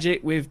 Inspector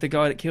Gadget with the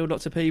guy that killed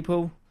lots of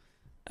people.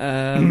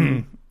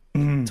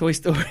 Toy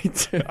Story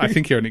 2. I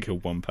think he only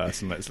killed one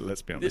person. Let's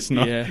be honest.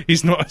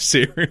 He's not a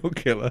serial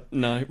killer.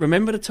 No.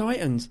 Remember the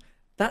Titans?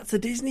 That's a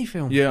Disney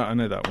film. Yeah, I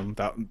know that one.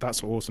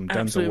 That's awesome.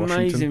 Absolute Denzel Washington.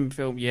 amazing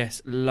film.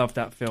 Yes, love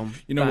that film.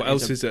 You know That what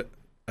else is a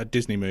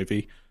Disney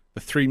movie?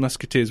 The Three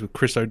Musketeers with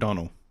Chris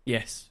O'Donnell.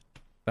 Yes.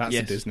 That's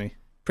a Disney.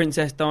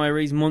 Princess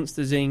Diaries,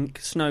 Monsters Inc.,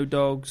 Snow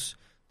Dogs,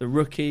 The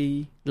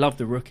Rookie. Love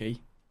The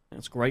Rookie.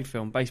 That's a great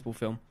film. Baseball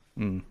film.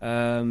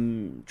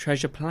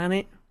 Treasure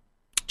Planet.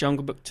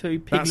 Jungle Book 2,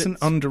 Piglets. That's an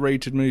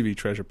underrated movie,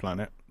 Treasure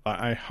Planet.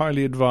 I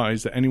highly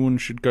advise that anyone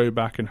should go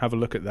back and have a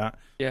look at that.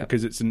 Yeah.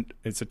 Because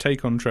it's a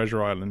take on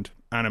Treasure Island,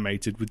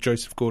 animated with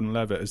Joseph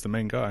Gordon-Levitt as the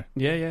main guy.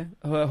 Yeah.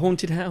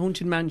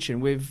 Haunted Mansion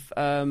with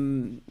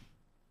Eddie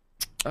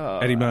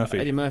Murphy.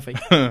 Eddie Murphy.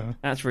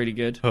 That's really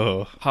good.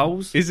 Oh,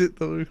 Holes. is it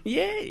though?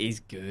 Yeah, it is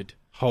good.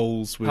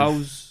 Holes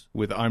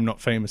with I'm Not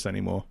Famous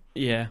Anymore.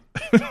 Yeah.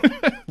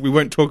 We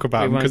won't talk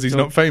about him because he's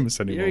not famous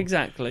anymore. Yeah,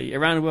 exactly.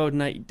 Around the World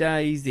in 80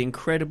 Days, The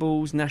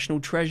Incredibles, National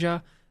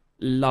Treasure.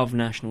 Love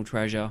National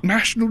Treasure.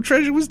 National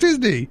Treasure was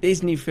Disney.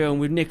 Disney film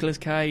with Nicolas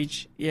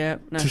Cage. Yeah,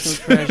 National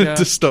Treasure.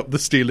 To stop the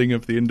stealing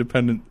of the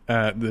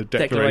the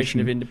Declaration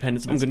of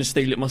Independence. I'm going to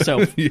steal it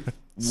myself. Yeah,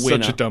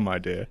 Winner. such a dumb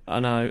idea. I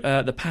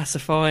know. The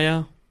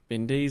Pacifier.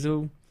 Vin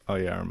Diesel. Oh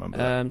yeah, I remember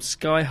that.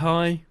 Sky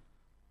High.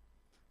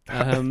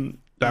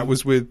 That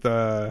was with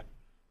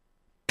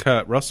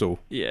Kurt Russell.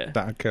 Yeah.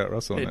 That had Kurt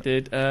Russell in it. It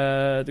did.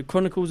 The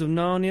Chronicles of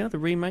Narnia, the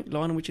remake,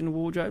 Lion, Witch in the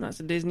Wardrobe. That's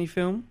a Disney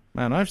film.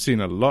 Man, I've seen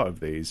a lot of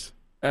these.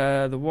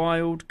 The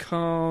Wild,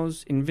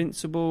 Cars,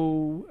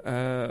 Invincible,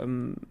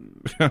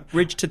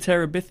 Bridge to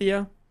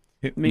Terabithia,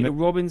 Meet the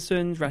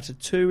Robinsons,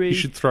 Ratatouille. You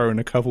should throw in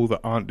a couple that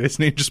aren't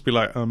Disney and just be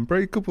like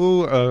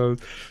Unbreakable.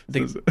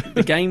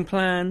 The Game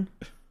Plan,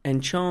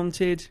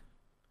 Enchanted.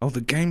 Oh,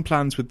 the Game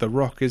Plan's with The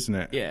Rock, isn't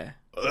it? Yeah.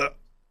 Ugh.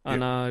 I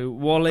know.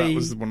 Wall-E. That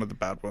was one of the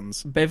bad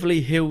ones. Beverly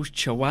Hills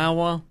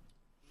Chihuahua.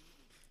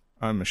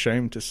 I'm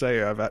ashamed to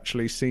say I've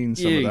actually seen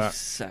some You of that.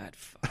 sad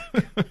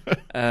fuck.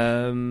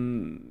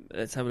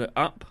 Let's have a look.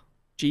 Up,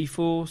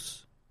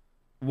 G-Force,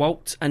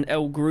 Walt and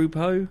El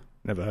Grupo.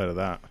 Never heard of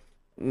that.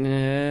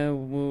 Yeah,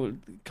 well,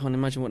 can't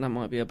imagine what that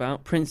might be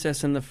about.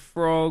 Princess and the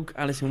Frog,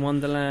 Alice in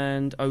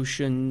Wonderland,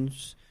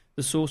 Oceans,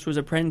 The Sorcerer's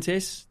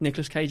Apprentice,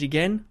 Nicolas Cage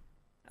again.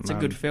 That's a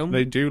good film.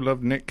 They do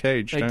love Nick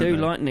Cage, They do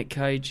like Nick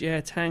Cage,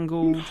 yeah.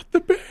 Tangled. Not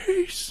the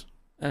bass.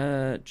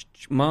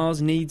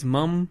 Mars Needs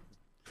Mum.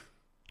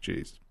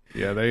 Jeez.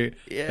 Yeah,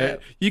 Yeah.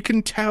 you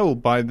can tell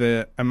by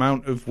the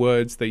amount of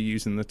words they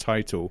use in the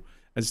title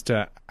as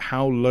to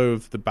how low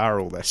of the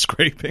barrel they're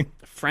scraping.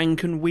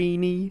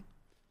 Frankenweenie.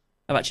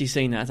 I've actually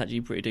seen that. It's actually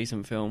a pretty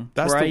decent film.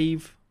 That's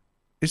Brave.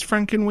 Is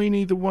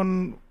Frankenweenie the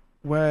one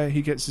where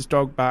he gets his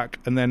dog back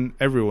and then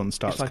everyone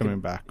starts like coming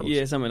back?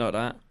 Yeah, something like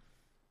that.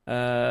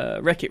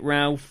 Wreck-It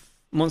Ralph,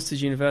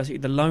 Monsters University,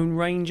 The Lone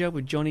Ranger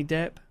with Johnny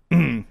Depp.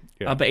 Yeah.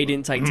 I bet he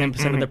didn't take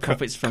 10% of the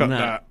profits from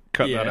that.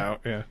 Cut that out,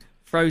 yeah.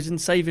 Frozen,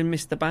 Saving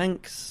Mr.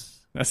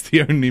 Banks. That's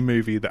the only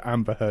movie that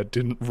Amber Heard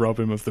didn't rob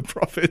him of the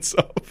profits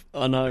of.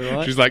 I know,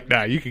 right? She's like,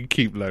 nah, you can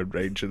keep Lone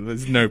Ranger.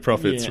 There's no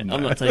profits from that.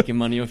 I'm not taking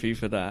money off you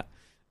for that.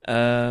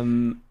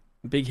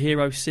 Big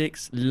Hero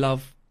 6,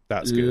 love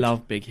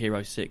Big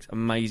Hero 6,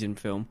 amazing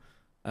film.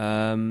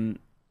 Cinderella,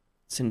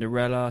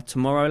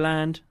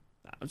 Tomorrowland,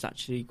 that was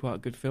actually quite a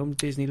good film.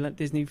 Disney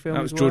film.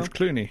 That was as well. George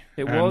Clooney.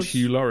 It and was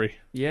Hugh Laurie.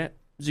 Yeah,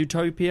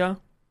 Zootopia.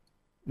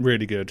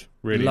 Really good.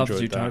 Really love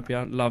enjoyed Zootopia.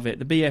 that. Love it.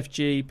 The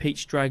BFG,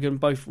 Peach Dragon,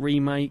 both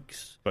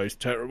remakes. Both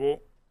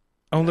terrible.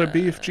 Although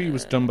BFG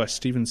was done by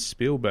Steven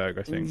Spielberg,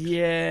 I think.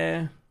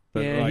 Yeah,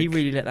 But he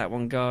really let that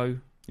one go.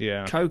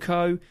 Yeah.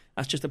 Coco,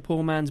 that's just a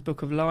poor man's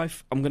book of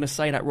life. I'm going to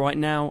say that right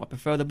now. I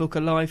prefer the book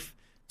of life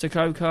to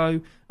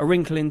Coco. A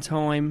Wrinkle in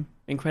Time,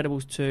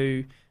 Incredibles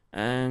 2,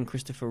 and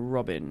Christopher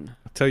Robin.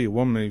 I'll tell you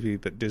one movie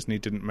that Disney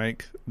didn't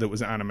make that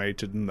was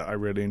animated and that I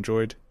really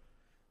enjoyed.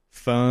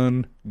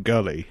 Fern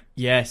Gully.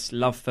 Yes,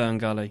 love Fern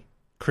Gully.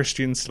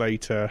 Christian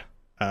Slater,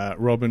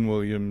 Robin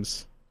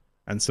Williams,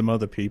 and some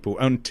other people.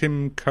 And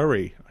Tim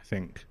Curry, I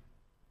think.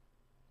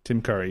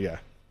 Tim Curry, yeah.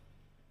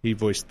 He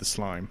voiced the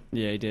slime.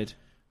 Yeah, he did.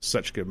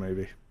 Such a good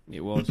movie.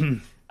 It was.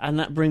 And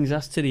that brings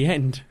us to the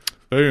end.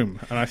 Boom.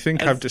 And I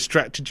think I've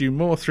distracted you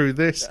more through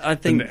this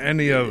than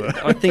any other.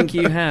 I think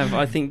you have.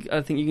 I think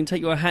you can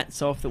take your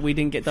hats off that we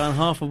didn't get done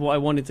half of what I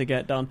wanted to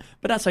get done.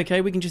 But that's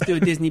okay. We can just do a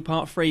Disney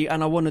Part 3,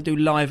 and I want to do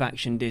live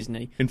action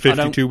Disney. In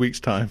 52 weeks'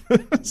 time.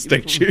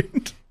 Stay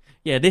tuned.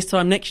 Yeah, this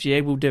time next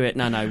year we'll do it.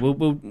 No,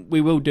 we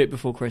will do it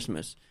before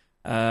Christmas.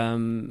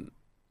 Because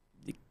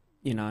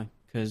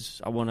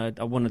I want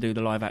to do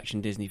the live action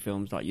Disney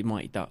films like your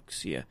Mighty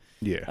Ducks, your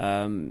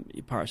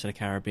Pirates of the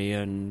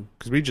Caribbean.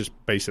 Because we just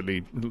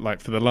basically, like,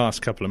 for the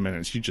last couple of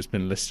minutes, you've just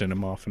been listing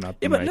them off and I've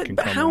been making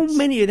but comments. how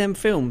many of them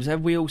films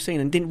have we all seen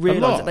and didn't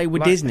realise that they were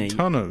Disney? A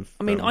ton of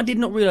I mean, them. I did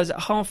not realise that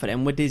half of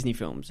them were Disney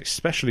films.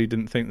 Especially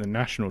didn't think the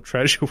National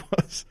Treasure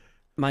was.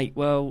 Mate,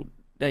 well,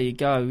 there you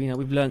go.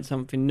 We've learnt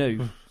something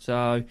new.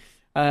 So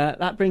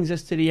that brings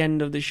us to the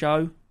end of the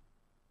show.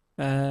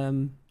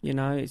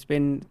 It's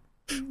been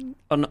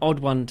an odd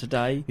one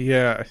today.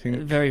 Yeah, I think... A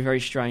very, very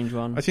strange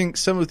one. I think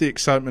some of the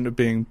excitement of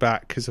being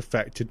back has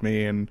affected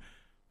me, and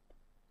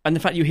the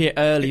fact you hear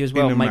early as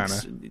well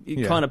makes... manner.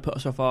 It kind of put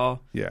us off our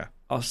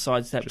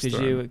sidestep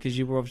because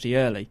you were obviously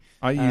early.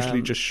 I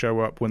usually just show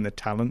up when the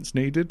talent's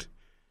needed.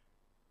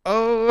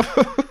 Oh!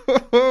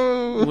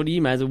 Well,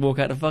 you may as well walk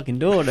out the fucking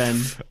door then.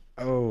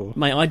 Oh.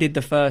 Mate, I did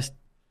the first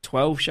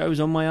 12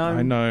 shows on my own.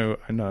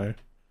 I know.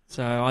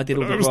 So I did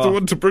all the I was the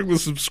one to bring the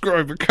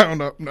subscriber count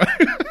up now.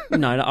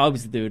 No, I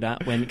was to do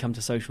that when it comes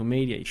to social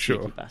media, you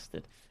cheeky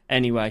bastard.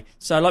 Anyway,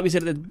 so like we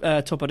said at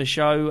the top of the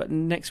show,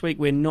 next week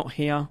we're not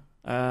here.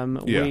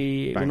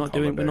 We're not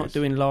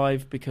doing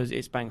live because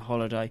it's bank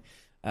holiday.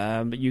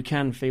 But you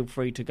can feel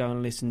free to go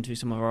and listen to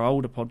some of our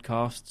older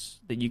podcasts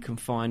that you can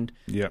find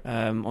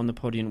on the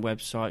Podiant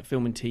website,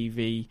 film and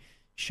TV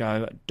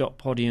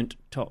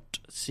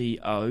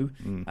show.podiant.co,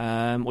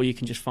 or you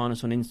can just find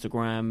us on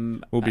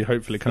Instagram. We'll be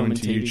hopefully coming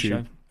to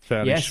YouTube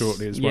fairly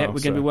shortly as well. Yeah,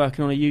 we're going to be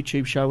working on a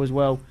YouTube show as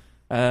well,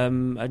 a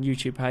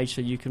YouTube page,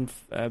 so you can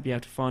be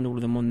able to find all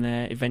of them on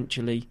there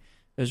eventually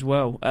as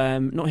well.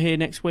 Not here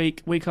next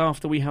week. Week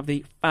after, we have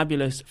the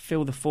fabulous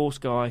Feel the Force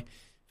guy,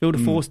 Feel the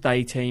Force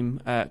Day team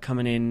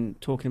coming in,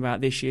 talking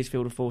about this year's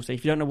Feel the Force Day.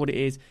 If you don't know what it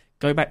is,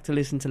 go back to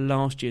listen to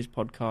last year's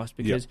podcast,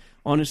 because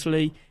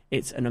honestly,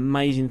 it's an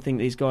amazing thing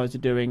these guys are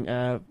doing.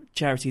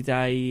 Charity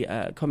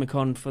Day,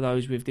 Comic-Con for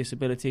those with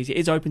disabilities. It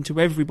is open to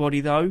everybody,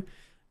 though,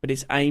 but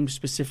it's aimed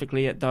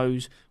specifically at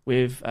those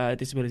with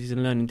disabilities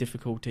and learning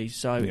difficulties.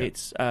 So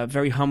it's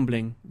very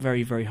humbling,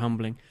 very, very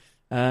humbling.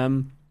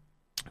 But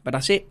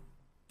that's it.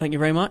 Thank you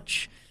very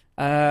much.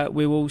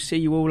 We will see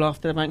you all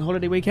after the bank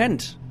holiday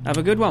weekend. Have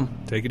a good one.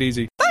 Take it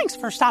easy. Thanks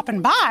for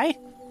stopping by.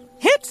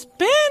 It's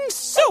been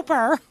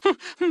super.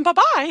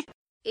 Bye-bye.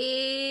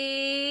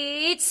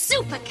 It's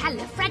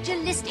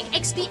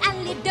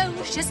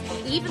supercalifragilisticexpialidocious,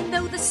 even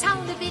though the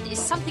sound of it is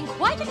something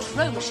quite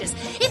atrocious.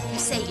 If you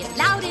say it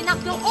loud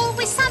enough, you'll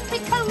always sound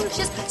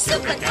precocious.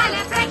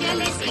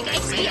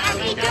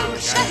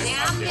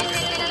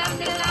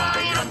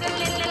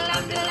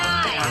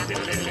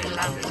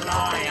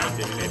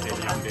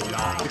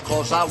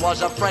 Because I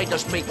was afraid to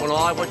speak when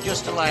I was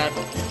just a lad.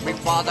 My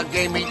father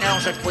gave me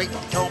nails a tweak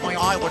and told me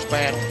I was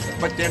bad.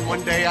 But then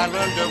one day I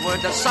learned a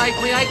word that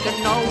saved me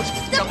aching nose.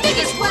 The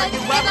biggest word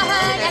you've ever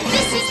heard, and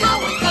this is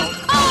how it goes.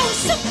 Oh,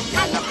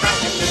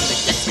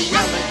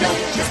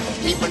 supercalifragilisticexpialidocious.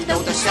 Even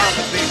though the sound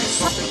of it is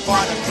something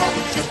quite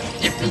atrocious.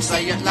 If you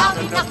say it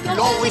loud enough, you'll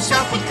always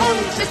sound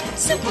precocious.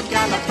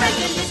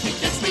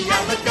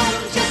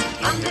 Supercalifragilisticexpialidocious.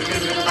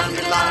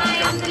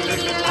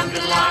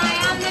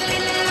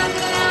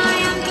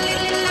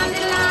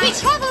 He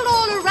travelled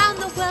all around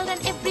the world, and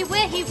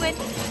everywhere he went,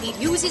 he'd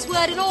use his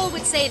word and all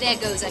would say, there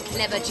goes a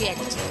clever gent.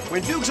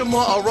 When Dukes and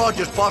Martha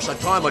Rogers pass a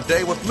time of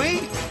day with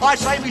me, I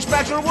say me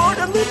special word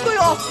and move me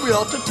off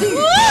to tea.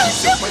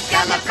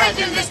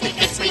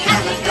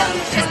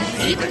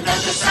 Supercalifragilisticexpialidocious. Even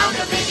though the sound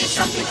of it is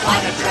something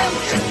quite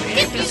atrocious.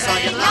 If you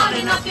say it loud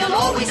enough, you'll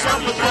always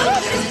sound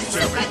precocious.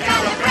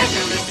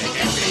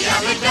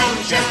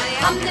 Supercalifragilisticexpialidocious.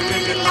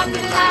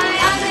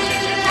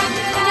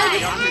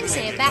 You can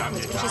say it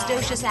backwards, which is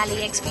docious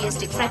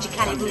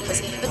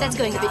aliexpiasticfragicalibupus, but that's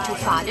going a bit too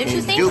far, don't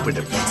you think?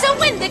 Indubitably. So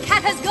when the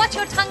cat has got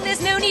your tongue,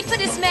 there's no need for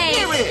dismay.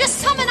 Just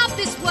summon up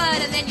this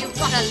word and then you've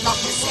got a lot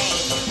to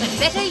say. But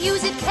better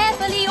use it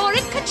carefully or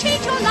it could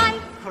change your life.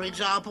 For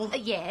example?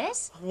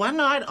 Yes? One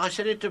night I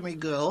said it to me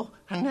girl,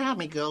 and now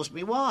me girl's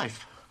me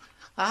wife.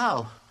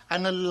 Oh,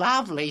 and a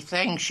lovely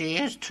thing she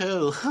is,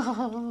 too.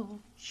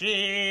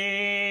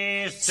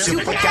 She's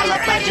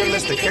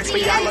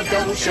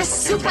supercalifragilisticexpialidocious.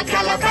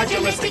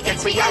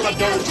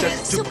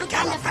 Supercalifragilisticexpialidocious.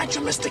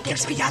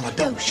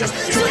 Supercalifragilisticexpialidocious.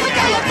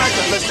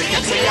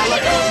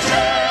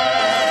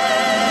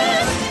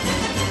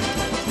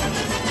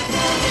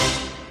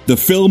 Supercalifragilisticexpialidocious. The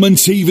Film and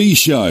TV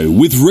Show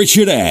with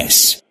Richard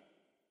S.